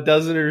 a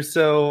dozen or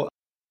so.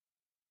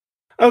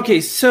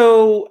 Okay,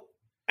 so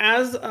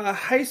as a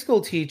high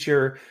school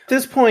teacher, at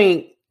this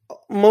point,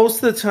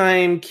 most of the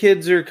time,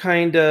 kids are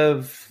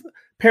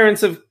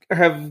parents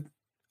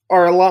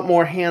are a lot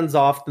more hands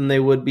off than they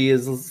would be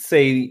as,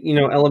 say,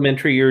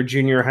 elementary or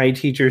junior high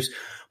teachers.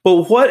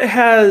 But what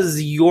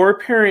has your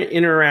parent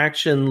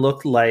interaction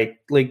looked like?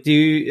 Like,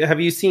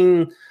 have you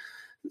seen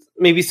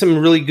maybe some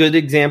really good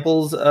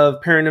examples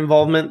of parent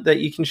involvement that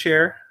you can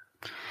share?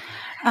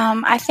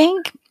 I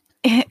think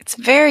it's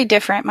very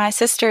different. My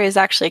sister is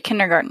actually a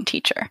kindergarten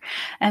teacher.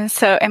 And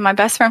my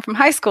best friend from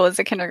high school is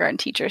a kindergarten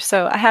teacher.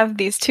 So I have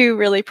these two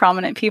really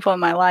prominent people in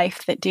my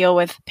life that deal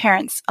with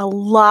parents a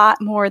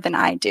lot more than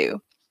I do.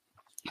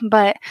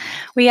 But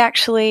we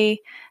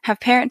actually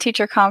have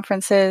parent-teacher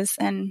conferences,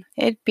 and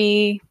if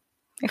we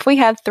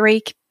had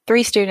three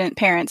student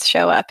parents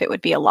show up, it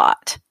would be a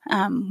lot.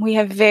 We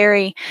have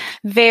very,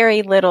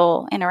 very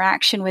little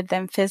interaction with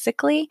them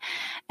physically.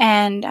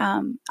 And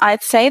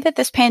I'd say that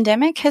this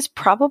pandemic has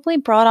probably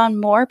brought on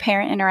more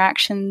parent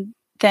interaction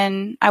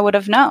than I would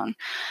have known,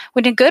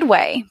 in a good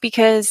way,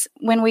 because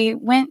when we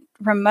went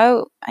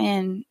remote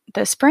in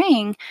the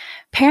spring,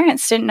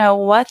 parents didn't know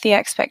what the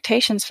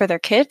expectations for their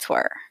kids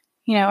were.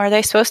 Are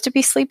they supposed to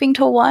be sleeping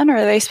till 1, or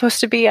are they supposed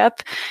to be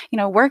up,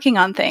 working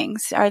on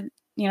things?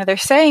 They're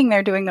saying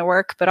they're doing the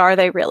work, but are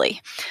they really?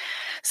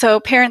 So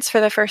parents, for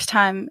the first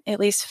time,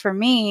 at least for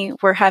me,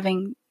 were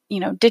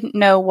didn't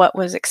know what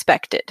was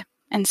expected.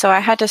 And so I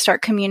had to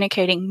start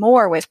communicating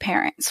more with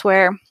parents,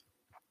 where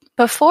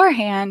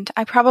beforehand,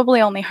 I probably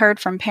only heard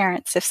from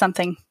parents if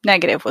something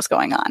negative was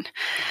going on.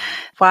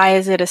 Why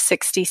is it a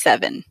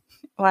 67?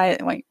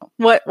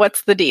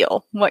 What's the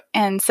deal?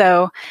 And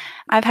so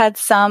I've had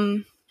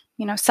some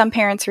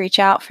parents reach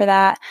out for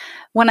that.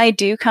 When I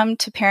do come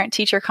to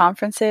parent-teacher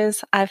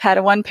conferences, I've had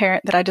one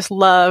parent that I just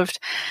loved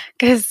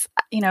because,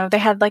 they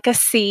had like a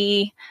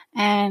C,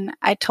 and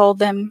I told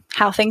them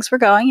how things were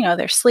going.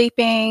 They're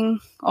sleeping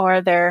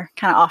or they're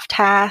kind of off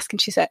task. And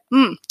she said,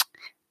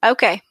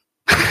 okay.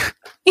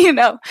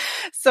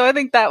 So I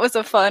think that was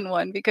a fun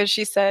one because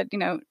she said,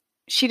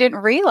 she didn't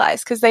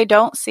realize because they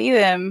don't see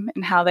them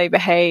and how they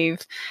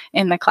behave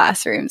in the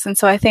classrooms. And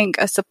so I think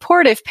a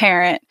supportive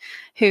parent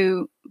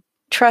who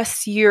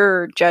trusts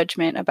your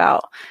judgment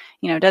about,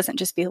 doesn't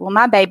just be, well,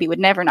 my baby would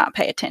never not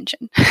pay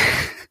attention.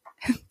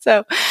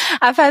 So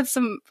I've had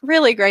some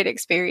really great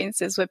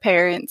experiences with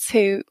parents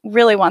who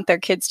really want their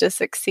kids to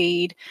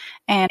succeed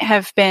and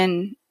have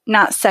been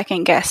not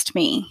second guessed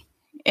me.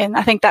 And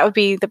I think that would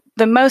be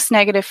the most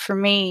negative for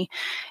me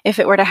if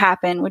it were to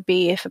happen, would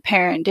be if a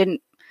parent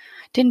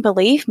didn't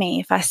believe me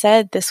if I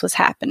said this was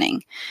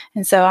happening.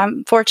 And so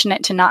I'm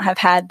fortunate to not have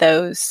had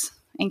those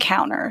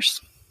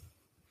encounters.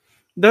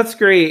 That's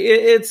great.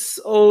 It's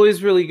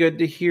always really good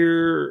to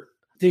hear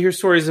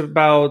stories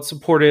about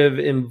supportive,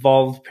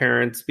 involved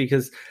parents,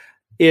 because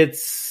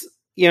it's,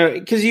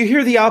 because you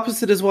hear the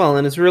opposite as well.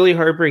 And it's really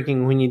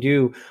heartbreaking when you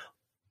do.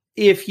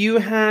 If you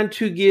had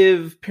to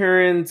give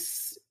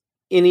parents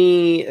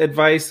any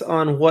advice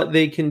on what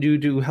they can do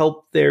to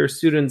help their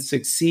students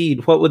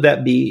succeed, what would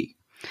that be?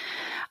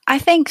 I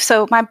think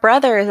so. My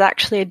brother is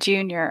actually a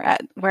junior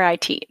at where I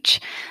teach.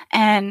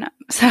 And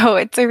so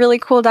it's a really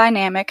cool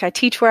dynamic. I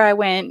teach where I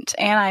went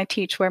and I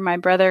teach where my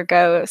brother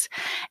goes.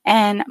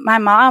 And my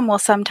mom will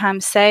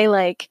sometimes say,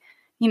 like,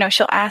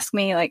 she'll ask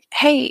me like,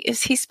 hey,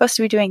 is he supposed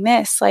to be doing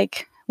this?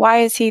 Like, why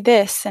is he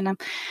this?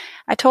 And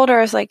I told her,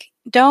 I was like,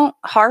 don't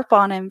harp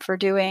on him for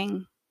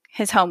doing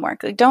his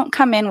homework. Like, don't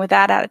come in with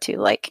that attitude.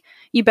 Like,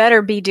 you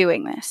better be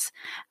doing this.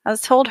 I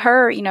was told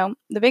her,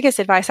 the biggest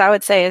advice I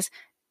would say is,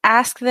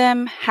 ask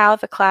them how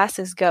the class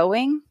is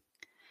going.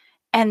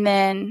 And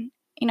then,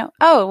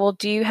 oh, well,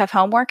 do you have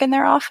homework in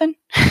there often?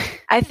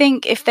 I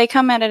think if they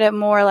come at it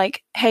more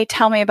like, hey,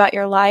 tell me about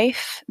your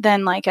life,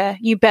 then like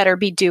you better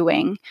be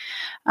doing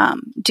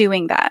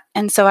that.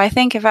 And so I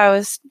think if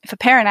a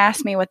parent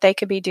asked me what they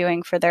could be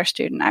doing for their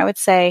student, I would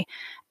say,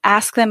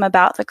 ask them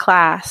about the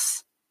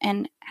class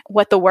and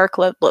what the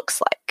workload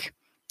looks like.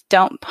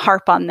 Don't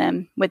harp on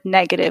them with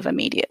negative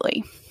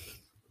immediately.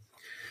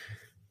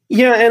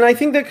 Yeah, and I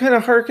think that kind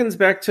of harkens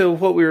back to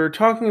what we were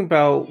talking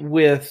about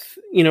with,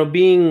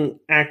 being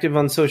active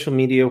on social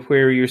media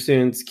where your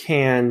students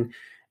can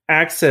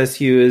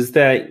access you, is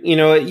that,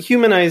 it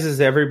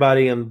humanizes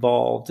everybody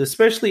involved,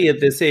 especially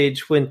at this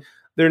age when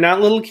they're not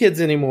little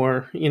kids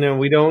anymore.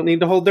 We don't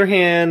need to hold their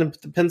hand and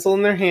put the pencil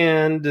in their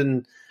hand.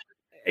 And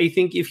I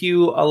think if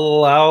you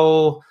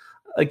allow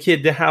a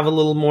kid to have a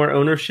little more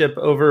ownership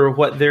over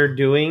what they're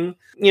doing,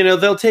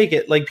 they'll take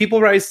it. Like,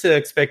 people rise to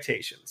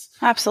expectations.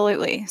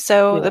 Absolutely.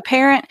 So the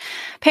parent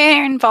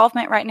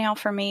involvement right now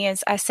for me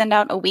is I send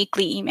out a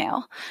weekly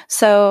email.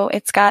 So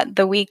it's got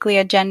the weekly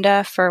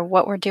agenda for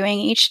what we're doing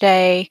each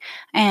day.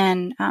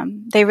 And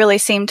they really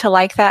seem to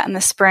like that in the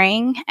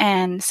spring.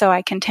 And so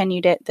I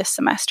continued it this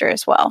semester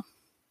as well.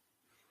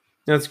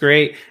 That's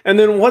great. And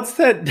then what's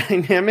that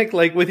dynamic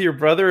like with your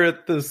brother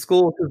at the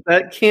school? Because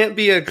that can't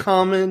be a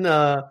common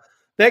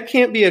That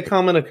can't be a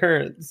common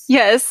occurrence.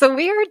 Yes, so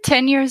we were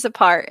 10 years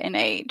apart in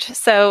age.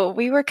 So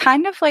we were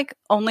kind of like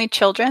only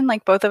children.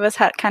 Like both of us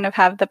had kind of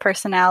have the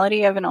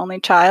personality of an only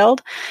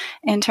child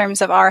in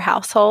terms of our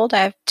household.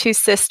 I have two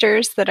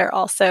sisters that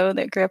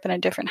grew up in a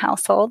different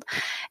household.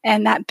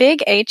 And that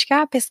big age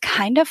gap is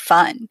kind of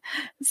fun.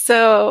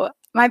 So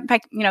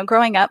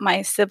growing up,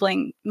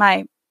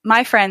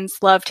 my friends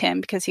loved him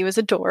because he was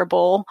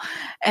adorable.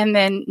 And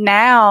then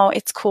now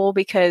it's cool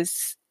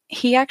because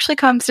he actually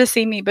comes to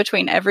see me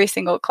between every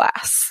single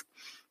class.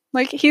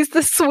 Like, he's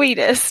the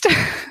sweetest.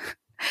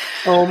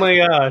 Oh my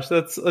gosh,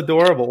 that's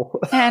adorable.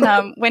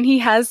 And when he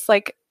has,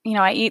 I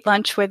eat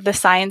lunch with the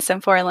science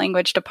and foreign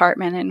language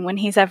department. And when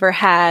he's ever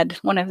had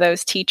one of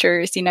those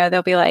teachers,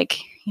 they'll be like,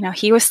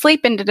 he was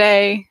sleeping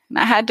today and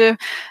I had to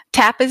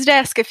tap his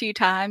desk a few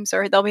times.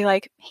 Or they'll be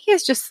like, he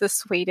is just the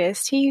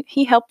sweetest.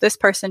 He helped this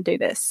person do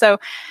this. So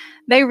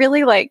they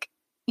really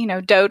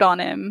dote on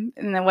him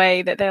in the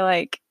way that they're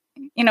like,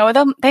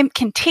 they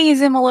can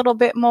tease him a little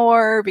bit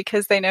more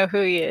because they know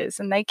who he is,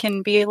 and they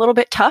can be a little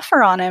bit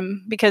tougher on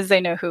him because they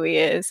know who he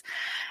is.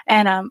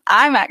 And I'm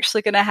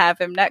actually going to have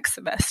him next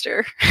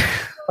semester.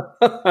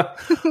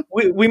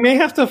 we may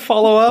have to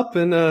follow up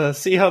and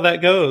see how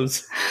that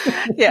goes.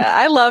 Yeah,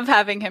 I love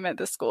having him at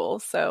the school.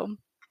 So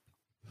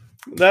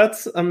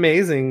that's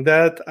amazing.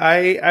 That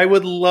I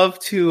would love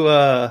to.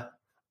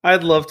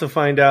 I'd love to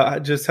find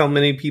out just how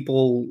many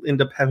people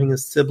end up having a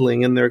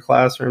sibling in their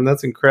classroom.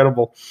 That's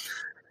incredible.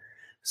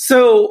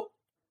 So,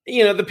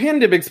 the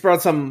pandemic's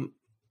brought some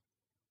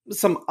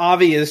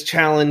obvious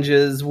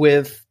challenges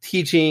with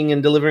teaching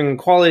and delivering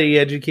quality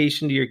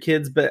education to your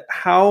kids, but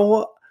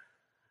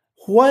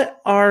what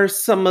are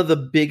some of the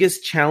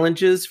biggest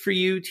challenges for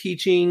you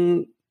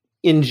teaching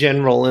in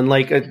general in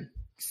like a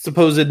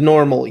supposed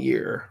normal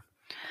year?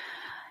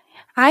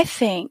 I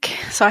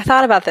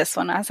thought about this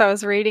one as I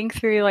was reading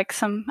through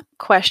some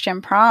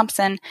question prompts,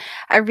 and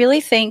I really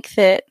think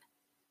that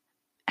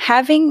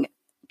having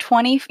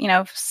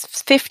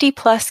 50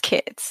 plus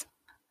kids.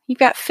 You've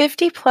got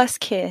 50 plus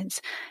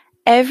kids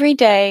every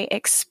day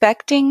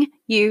expecting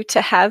you to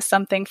have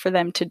something for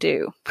them to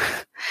do.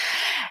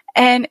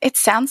 And it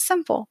sounds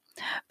simple,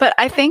 but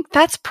I think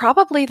that's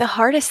probably the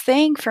hardest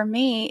thing for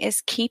me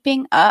is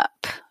keeping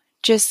up,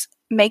 just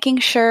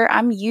making sure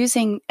I'm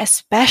using,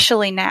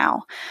 especially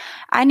now,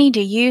 I need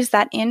to use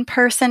that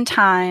in-person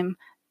time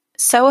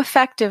so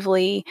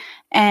effectively,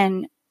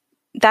 and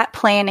that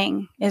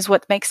planning is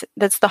what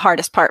that's the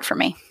hardest part for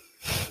me.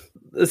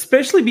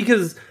 Especially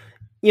because,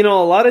 a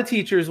lot of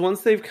teachers,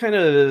 once they've kind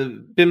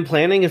of been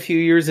planning a few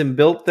years and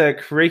built that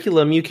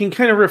curriculum, you can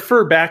kind of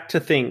refer back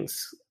to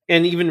things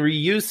and even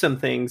reuse some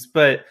things.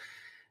 But,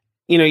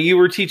 you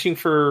were teaching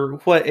for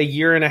a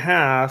year and a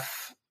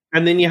half,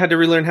 and then you had to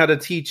relearn how to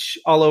teach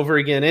all over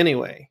again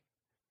anyway.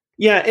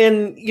 Yeah.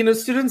 And,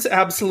 students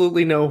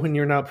absolutely know when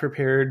you're not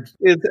prepared.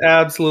 It's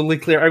absolutely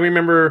clear. I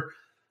remember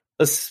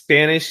a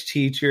Spanish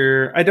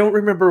teacher. I don't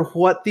remember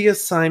what the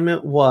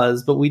assignment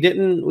was, but we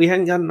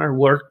hadn't gotten our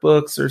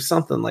workbooks or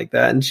something like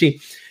that. And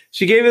she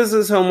gave us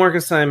this homework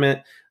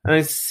assignment, and I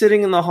was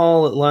sitting in the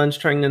hall at lunch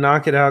trying to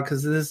knock it out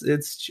because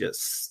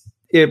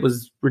it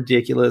was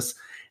ridiculous.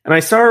 And I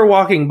saw her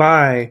walking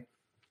by.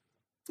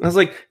 I was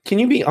like, can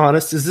you be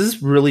honest? Is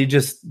this really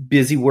just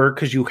busy work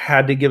because you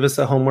had to give us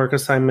a homework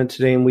assignment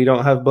today and we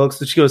don't have books?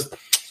 And she goes,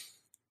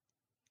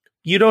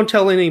 you don't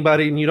tell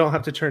anybody and you don't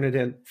have to turn it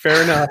in.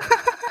 Fair enough.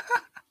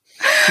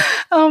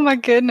 Oh my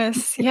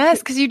goodness. Yes,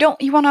 because you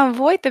want to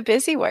avoid the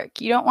busy work.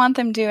 You don't want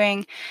them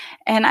doing,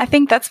 and I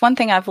think that's one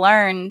thing I've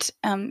learned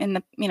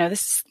in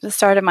the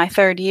start of my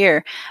third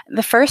year.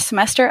 The first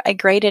semester, I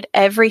graded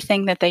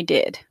everything that they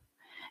did,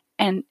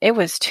 and it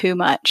was too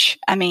much.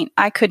 I mean,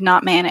 I could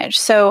not manage.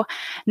 So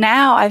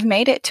now I've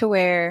made it to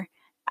where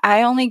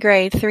I only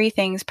grade 3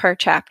 things per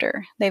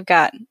chapter. They've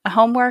got a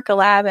homework, a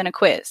lab, and a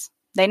quiz.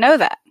 They know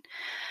that.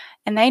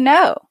 And they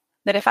know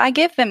that if I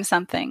give them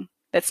something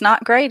that's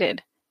not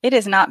graded, it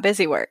is not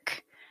busy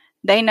work.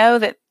 They know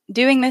that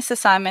doing this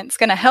assignment is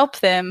going to help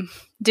them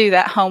do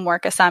that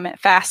homework assignment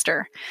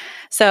faster.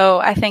 So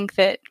I think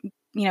that,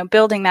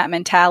 building that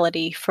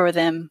mentality for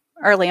them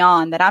early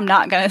on that I'm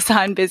not going to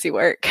assign busy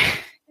work.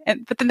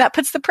 But then that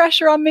puts the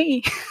pressure on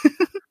me.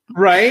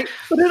 Right.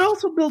 But it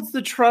also builds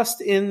the trust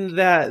in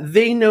that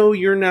they know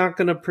you're not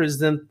going to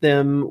present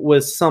them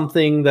with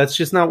something that's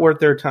just not worth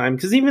their time.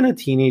 Because even a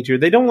teenager,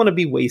 they don't want to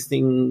be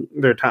wasting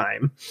their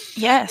time.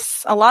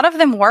 Yes. A lot of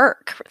them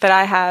work that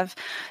I have.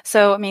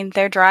 So,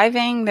 they're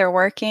driving, they're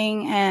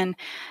working, and,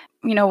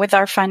 with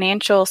our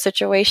financial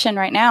situation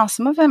right now,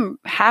 some of them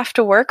have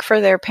to work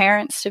for their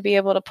parents to be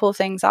able to pull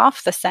things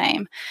off the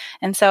same.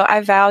 And so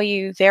I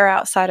value their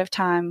outside of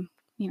time,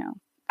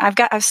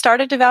 I've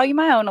started to value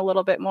my own a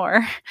little bit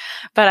more,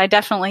 but I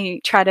definitely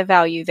try to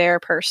value their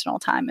personal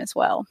time as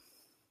well.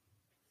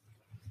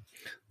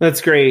 That's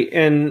great.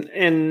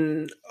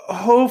 And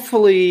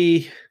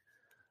hopefully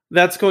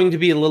that's going to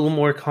be a little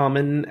more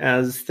common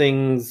as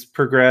things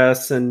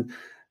progress. And,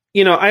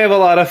 I have a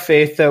lot of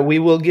faith that we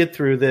will get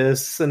through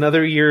this.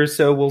 Another year or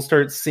so, we'll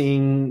start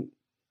seeing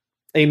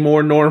a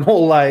more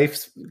normal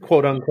life,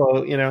 quote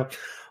unquote,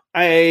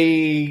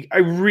 I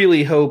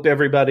really hope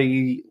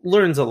everybody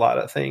learns a lot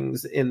of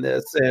things in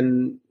this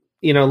and,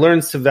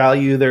 learns to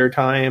value their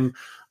time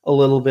a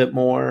little bit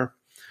more.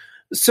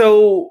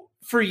 So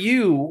for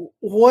you,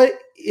 what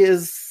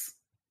is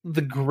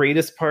the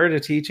greatest part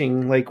of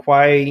teaching? Like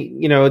why,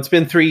 it's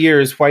been 3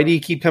 years. Why do you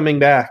keep coming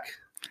back?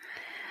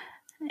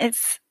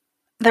 It's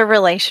the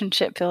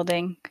relationship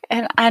building.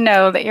 And I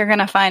know that you're going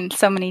to find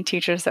so many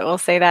teachers that will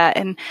say that.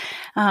 And,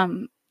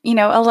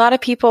 a lot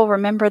of people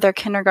remember their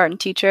kindergarten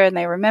teacher and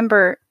they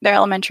remember their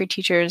elementary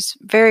teachers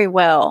very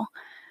well.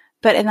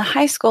 But in the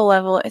high school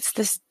level, it's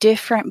this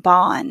different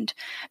bond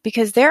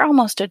because they're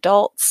almost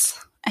adults.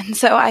 And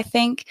so I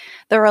think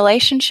the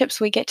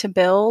relationships we get to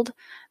build,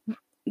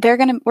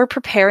 we're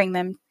preparing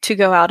them to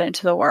go out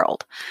into the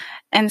world.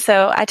 And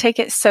so I take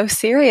it so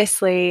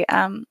seriously.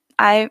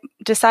 I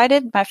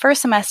decided my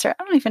first semester,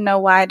 I don't even know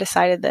why I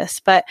decided this,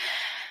 but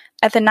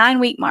at the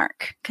 9-week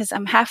mark, because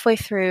I'm halfway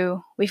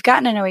through, we've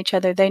gotten to know each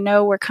other. They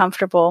know we're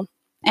comfortable.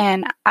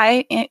 And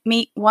I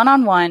meet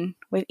one-on-one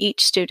with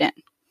each student,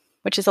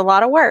 which is a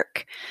lot of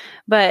work.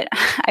 But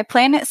I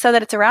plan it so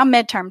that it's around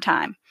midterm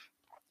time,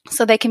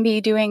 so they can be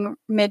doing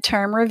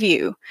midterm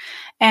review.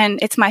 And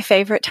it's my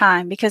favorite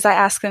time because I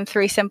ask them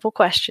 3 simple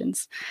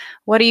questions.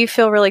 What do you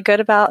feel really good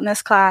about in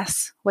this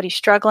class? What are you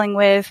struggling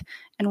with?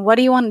 And what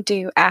do you want to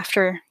do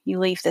after you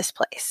leave this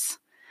place?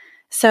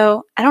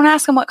 So I don't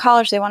ask them what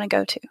college they want to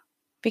go to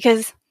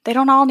because they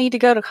don't all need to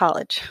go to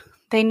college.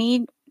 They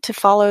need to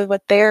follow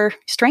what their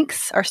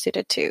strengths are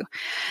suited to.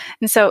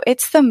 And so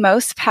it's the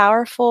most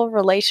powerful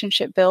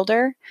relationship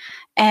builder.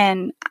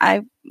 And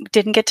I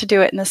didn't get to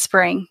do it in the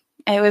spring.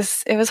 It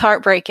was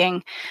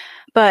heartbreaking,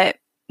 but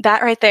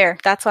that right there,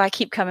 that's why I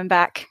keep coming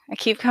back. I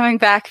keep coming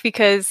back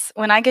because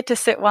when I get to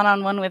sit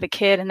one-on-one with a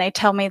kid and they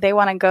tell me they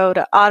want to go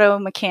to auto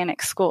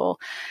mechanic school,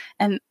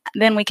 and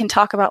then we can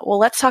talk about, well,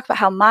 let's talk about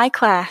how my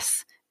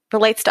class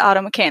relates to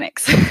auto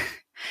mechanics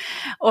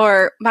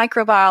or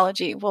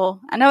microbiology. Well,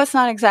 I know it's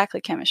not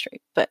exactly chemistry,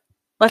 but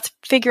let's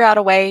figure out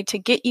a way to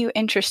get you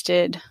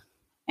interested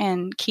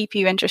and keep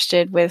you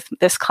interested with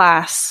this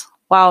class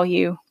while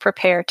you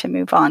prepare to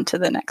move on to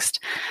the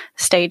next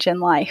stage in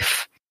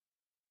life.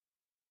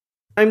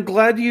 I'm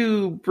glad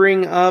you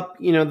bring up,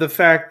 the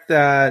fact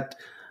that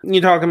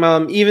you talk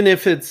about even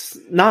if it's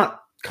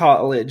not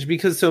college,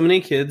 because so many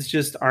kids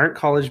just aren't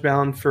college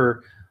bound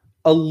for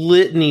a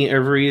litany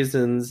of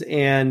reasons.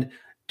 And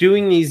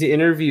doing these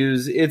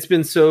interviews, it's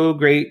been so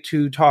great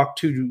to talk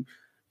to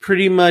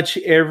pretty much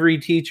every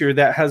teacher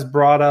that has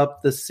brought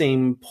up the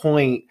same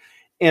point.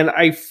 And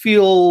I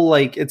feel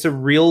like it's a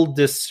real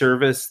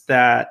disservice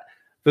that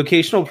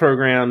vocational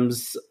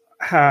programs,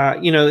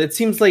 it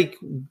seems like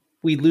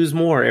we lose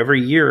more every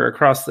year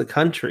across the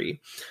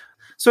country.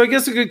 So I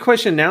guess a good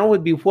question now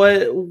would be,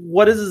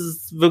 what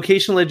does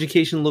vocational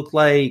education look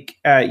like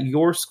at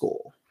your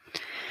school?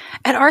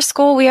 At our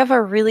school, we have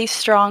a really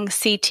strong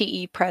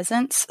CTE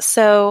presence.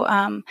 So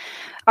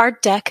our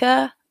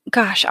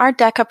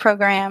DECA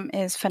program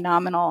is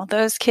phenomenal.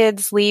 Those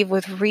kids leave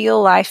with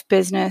real life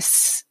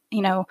business,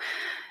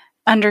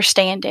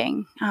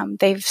 understanding.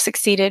 They've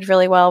succeeded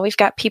really well. We've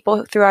got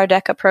people through our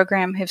DECA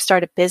program who've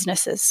started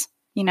businesses.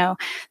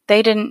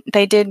 They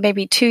did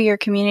maybe 2-year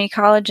community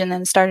college and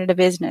then started a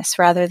business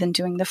rather than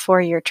doing the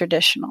 4-year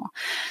traditional.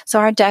 So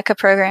our DECA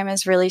program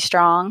is really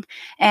strong.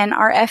 And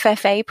our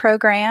FFA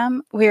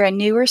program, we're a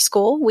newer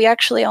school. We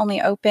actually only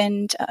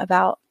opened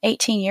about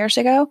 18 years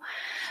ago.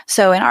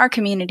 So in our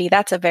community,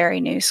 that's a very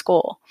new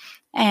school.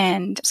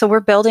 And so we're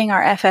building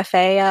our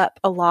FFA up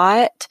a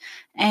lot,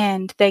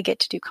 and they get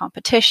to do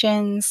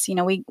competitions.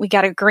 We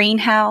got a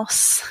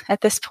greenhouse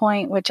at this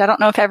point, which I don't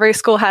know if every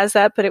school has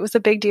that, but it was a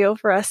big deal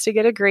for us to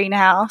get a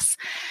greenhouse.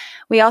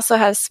 We also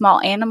have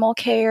small animal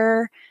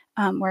care,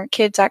 where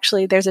kids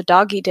there's a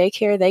doggy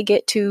daycare they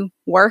get to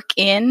work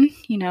in.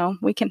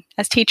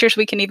 As teachers,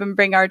 we can even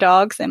bring our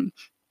dogs and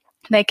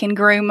they can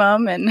groom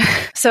them. And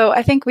so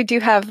I think we do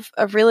have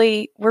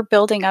we're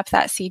building up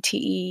that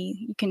CTE.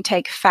 You can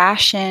take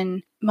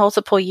fashion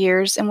multiple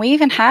years, and we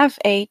even have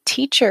a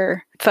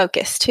teacher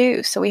focus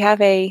too. So we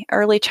have a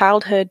early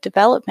childhood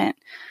development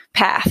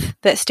path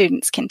that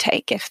students can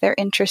take if they're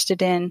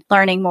interested in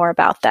learning more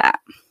about that.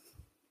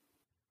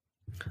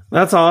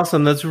 That's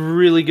awesome. That's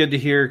really good to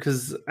hear,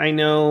 because I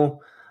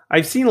know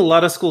I've seen a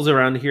lot of schools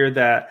around here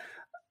that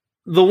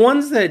the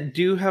ones that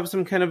do have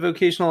some kind of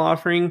vocational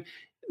offering,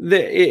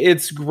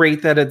 it's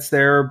great that it's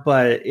there,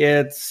 but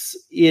it's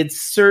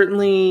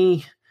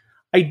certainly,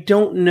 I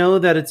don't know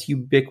that it's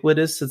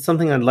ubiquitous. It's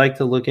something I'd like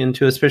to look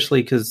into,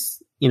 especially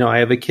because, I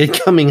have a kid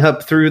coming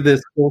up through this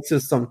school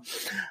system,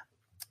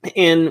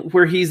 and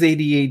where he's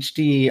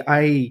ADHD,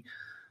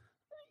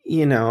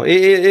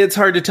 it's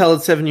hard to tell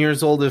at 7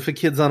 years old if a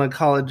kid's on a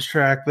college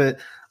track, but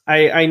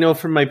I know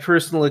from my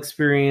personal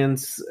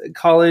experience,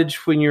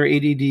 college when you're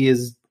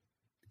ADD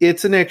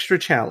it's an extra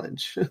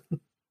challenge.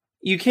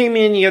 You came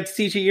in, you got to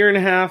teach a year and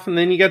a half, and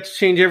then you got to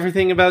change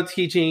everything about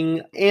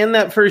teaching. And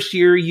that first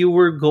year, you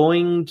were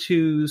going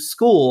to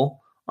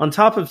school on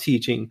top of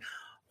teaching.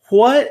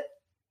 What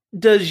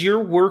does your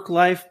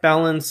work-life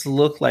balance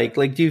look like?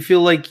 Like, do you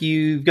feel like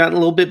you've gotten a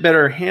little bit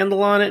better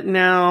handle on it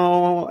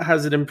now?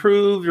 Has it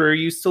improved, or are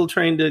you still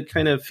trying to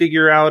kind of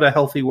figure out a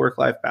healthy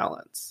work-life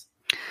balance?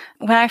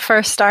 When I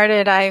first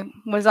started, I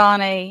was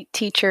on a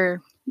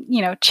teacher,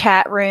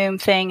 chat room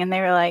thing, and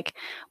they were like,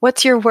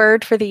 "What's your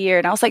word for the year?"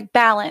 And I was like,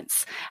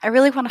 "Balance. I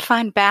really want to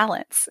find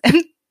balance."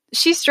 And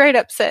she straight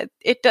up said,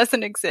 "It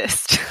doesn't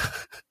exist."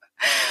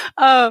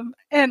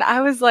 And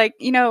I was like,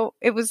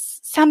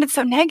 sounded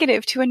so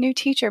negative to a new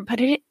teacher, but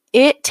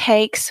it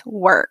takes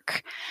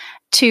work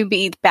to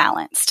be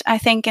balanced, I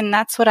think. And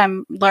that's what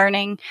I'm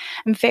learning.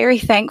 I'm very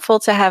thankful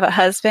to have a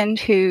husband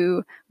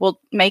who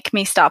will make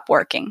me stop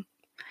working.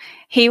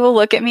 He will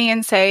look at me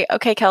and say,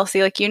 "Okay,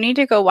 Kelsey, you need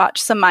to go watch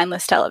some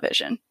mindless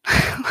television."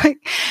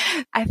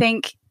 I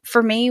think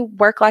for me,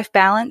 work-life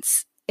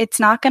balance, it's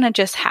not going to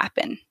just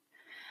happen.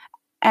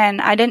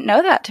 And I didn't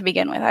know that to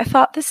begin with. I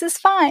thought, this is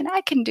fine.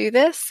 I can do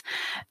this.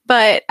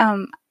 But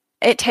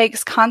it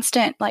takes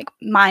constant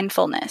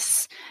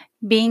mindfulness,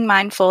 being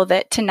mindful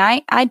that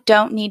tonight I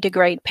don't need to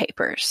grade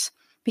papers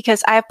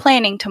because I have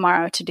planning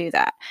tomorrow to do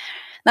that.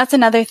 That's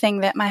another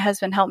thing that my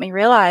husband helped me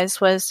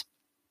realize, was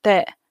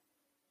that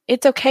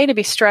it's okay to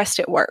be stressed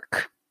at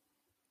work.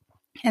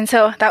 And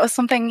so that was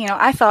something,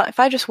 I thought if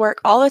I just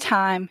work all the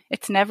time,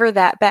 it's never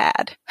that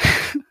bad.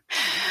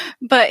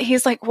 But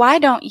he's like, why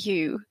don't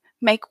you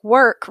make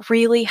work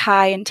really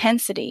high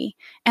intensity,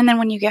 and then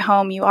when you get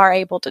home, you are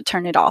able to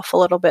turn it off a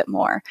little bit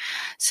more.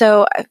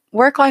 So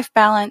work-life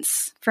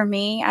balance for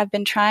me, I've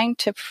been trying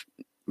to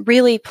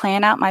really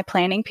plan out my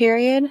planning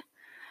period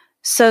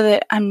so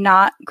that I'm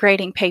not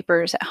grading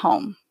papers at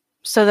home,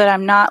 so that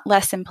I'm not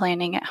lesson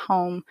planning at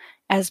home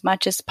as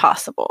much as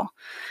possible,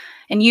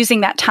 and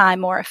using that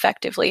time more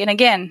effectively. And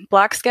again,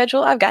 block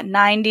schedule, I've got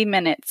 90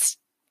 minutes.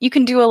 You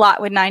can do a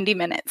lot with 90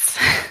 minutes.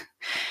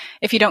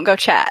 If you don't go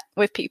chat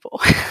with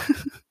people.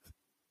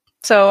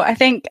 So I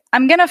think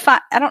I'm going to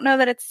find, I don't know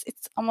that it's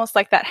almost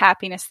like that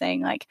happiness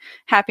thing. Like,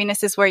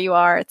 happiness is where you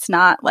are. It's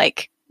not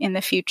like in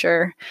the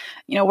future,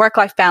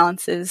 work-life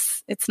balance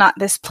it's not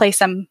this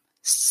place I'm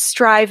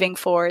striving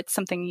for. It's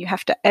something you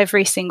have to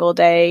every single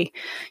day,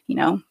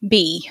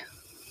 be.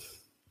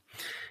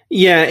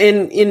 Yeah.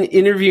 And in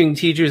interviewing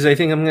teachers, I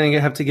think I'm going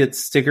to have to get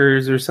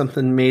stickers or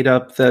something made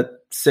up that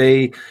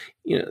say,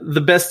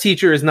 the best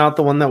teacher is not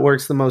the one that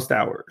works the most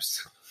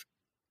hours.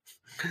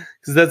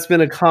 Because that's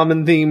been a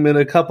common theme in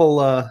a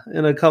couple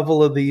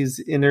of these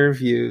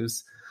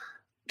interviews.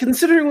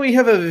 Considering we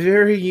have a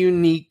very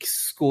unique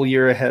school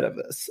year ahead of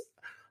us,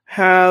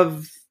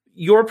 have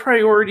your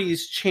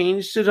priorities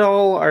changed at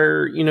all?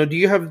 Do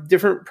you have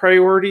different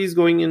priorities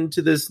going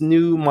into this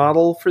new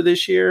model for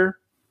this year?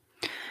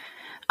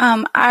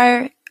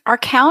 Our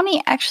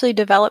county actually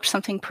developed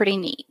something pretty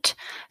neat.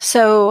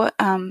 So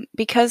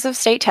because of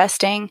state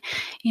testing,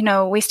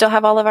 we still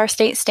have all of our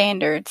state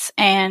standards,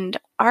 and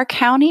our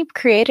county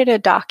created a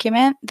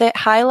document that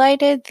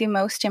highlighted the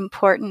most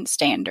important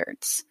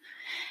standards.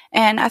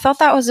 And I thought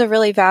that was a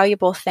really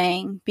valuable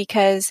thing,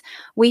 because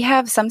we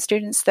have some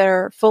students that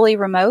are fully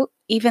remote,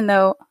 even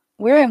though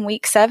we're in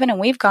week 7 and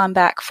we've gone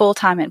back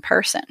full-time in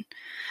person.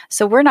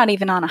 So we're not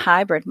even on a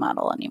hybrid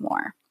model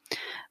anymore.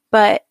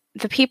 But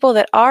the people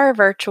that are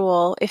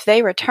virtual, if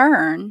they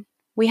return,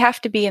 we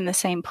have to be in the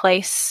same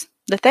place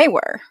that they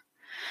were.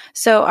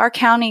 So our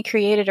county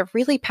created a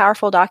really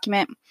powerful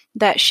document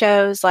that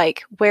shows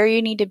where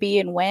you need to be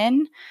and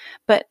when,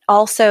 but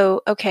also,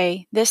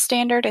 okay, this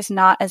standard is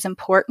not as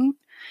important.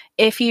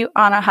 If you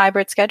on a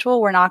hybrid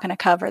schedule, we're not going to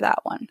cover that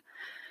one.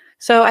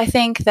 So I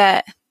think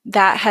that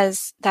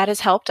has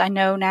helped. I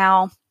know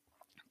now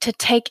to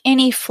take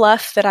any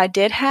fluff that I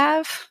did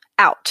have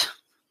out.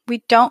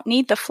 We don't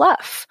need the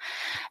fluff.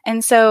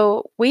 And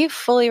so we've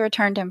fully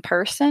returned in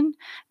person,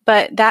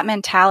 but that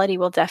mentality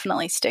will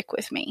definitely stick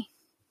with me.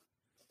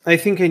 I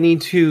think I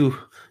need to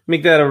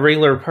make that a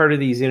regular part of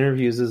these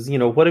interviews is,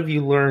 what have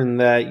you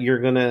learned that you're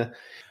going to...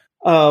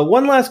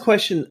 one last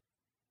question.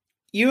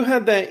 You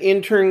had that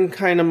intern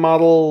kind of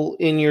model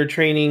in your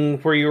training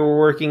where you were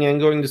working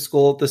and going to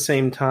school at the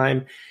same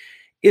time.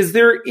 Is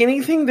there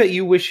anything that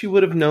you wish you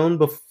would have known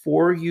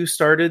before you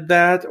started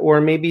that,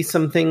 or maybe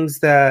some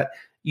things that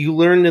you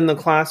learned in the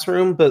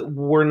classroom but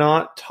were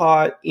not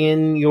taught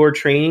in your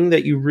training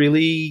that you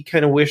really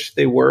kind of wish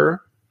they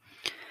were?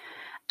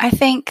 I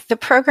think the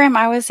program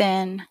I was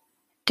in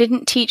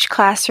didn't teach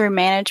classroom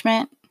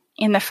management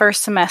in the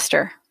first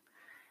semester.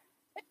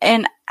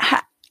 And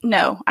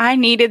no, I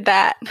needed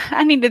that.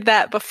 I needed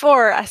that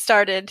before I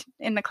started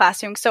in the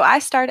classroom. So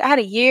I had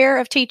a year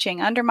of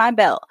teaching under my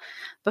belt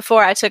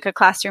before I took a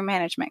classroom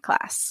management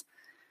class.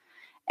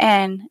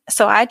 And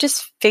so I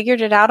just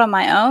figured it out on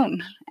my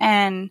own.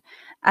 And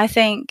I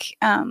think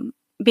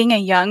being a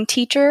young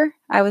teacher,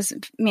 I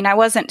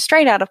wasn't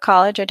straight out of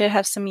college. I did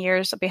have some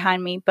years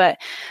behind me, but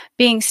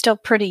being still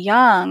pretty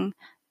young,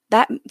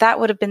 that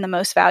would have been the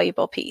most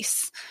valuable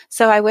piece.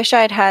 So I wish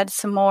I had had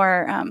some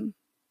more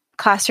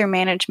classroom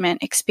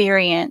management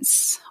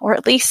experience, or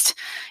at least,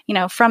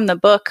 from the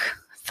book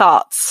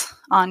thoughts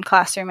on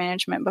classroom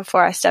management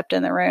before I stepped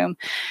in the room,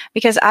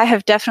 because I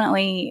have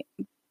definitely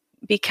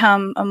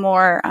become a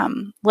more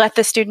let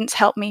the students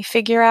help me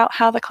figure out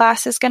how the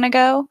class is going to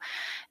go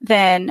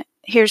than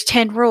here's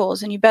 10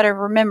 rules and you better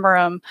remember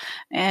them.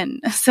 And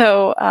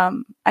so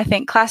I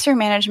think classroom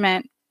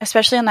management,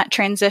 especially on that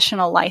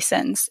transitional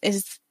license,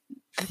 is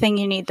the thing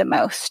you need the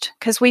most,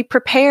 because we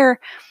prepare.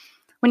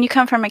 When you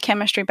come from a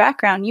chemistry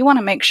background, you want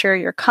to make sure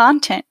your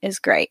content is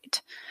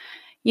great.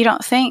 You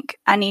don't think,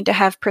 I need to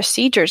have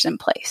procedures in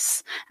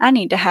place. I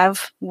need to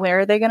have, where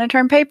are they going to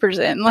turn papers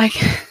in?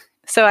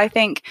 So I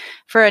think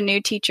for a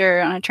new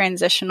teacher on a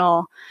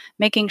transitional,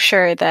 making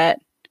sure that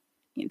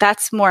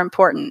that's more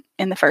important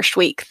in the first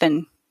week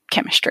than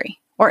chemistry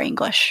or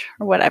English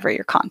or whatever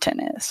your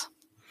content is.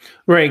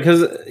 Right,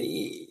 because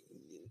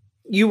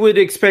you would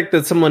expect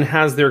that someone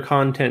has their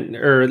content,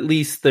 or at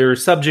least their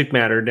subject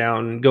matter,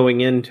 down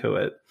going into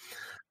it.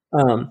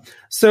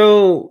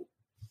 So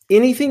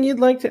anything you'd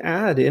like to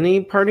add?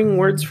 Any parting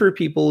words for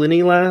people?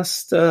 Any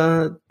last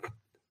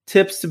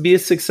tips to be a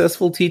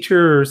successful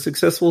teacher or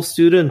successful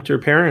student or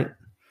parent?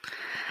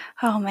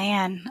 Oh,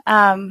 man.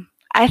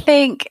 I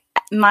think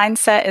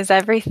mindset is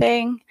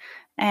everything.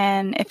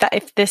 And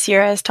if this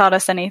year has taught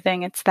us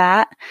anything, it's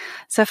that.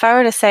 So if I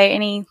were to say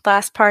any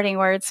last parting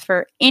words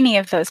for any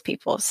of those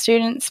people,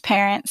 students,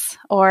 parents,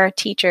 or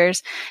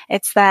teachers,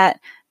 it's that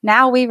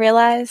now we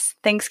realize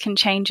things can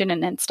change in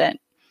an instant.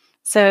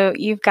 So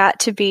you've got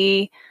to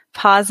be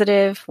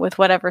positive with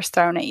whatever's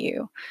thrown at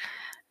you.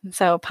 And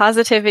so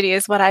positivity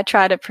is what I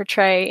try to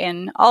portray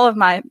in all of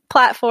my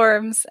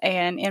platforms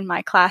and in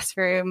my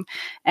classroom.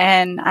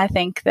 And I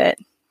think that,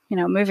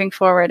 moving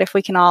forward, if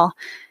we can all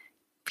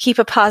keep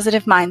a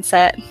positive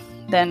mindset,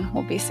 then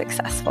we'll be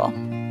successful.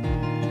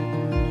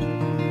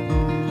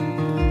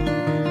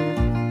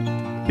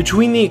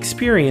 Between the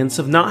experience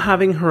of not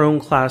having her own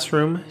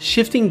classroom,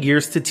 shifting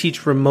gears to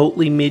teach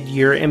remotely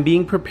mid-year, and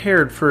being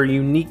prepared for a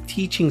unique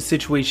teaching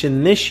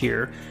situation this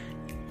year,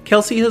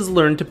 Kelsey has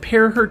learned to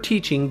pare her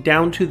teaching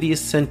down to the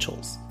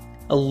essentials,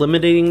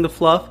 eliminating the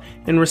fluff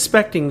and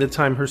respecting the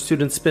time her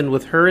students spend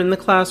with her in the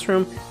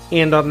classroom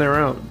and on their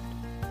own.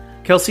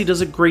 Kelsey does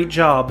a great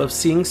job of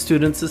seeing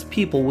students as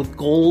people with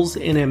goals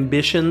and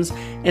ambitions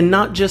and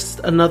not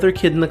just another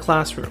kid in the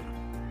classroom.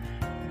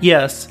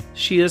 Yes,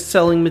 she is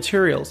selling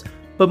materials,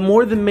 but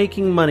more than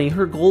making money,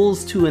 her goal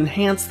is to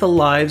enhance the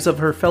lives of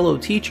her fellow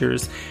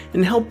teachers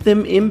and help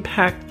them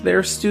impact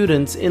their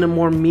students in a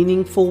more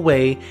meaningful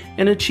way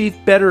and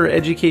achieve better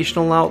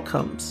educational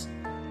outcomes.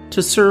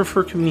 To serve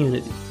her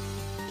community.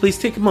 Please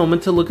take a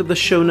moment to look at the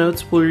show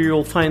notes, where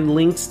you'll find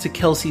links to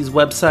Kelsey's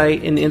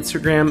website and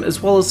Instagram,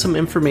 as well as some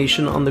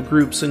information on the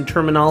groups and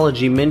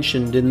terminology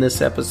mentioned in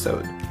this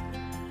episode.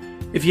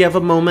 If you have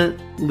a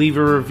moment, leave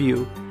a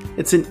review.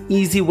 It's an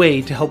easy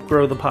way to help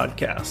grow the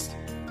podcast.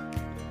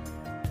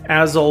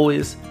 As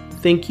always,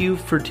 thank you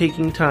for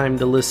taking time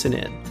to listen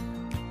in.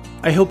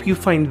 I hope you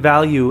find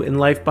value in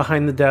Life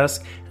Behind the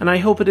Desk, and I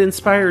hope it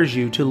inspires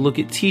you to look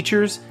at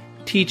teachers,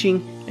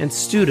 teaching, and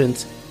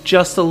students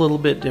just a little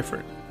bit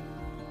different.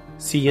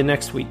 See you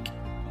next week.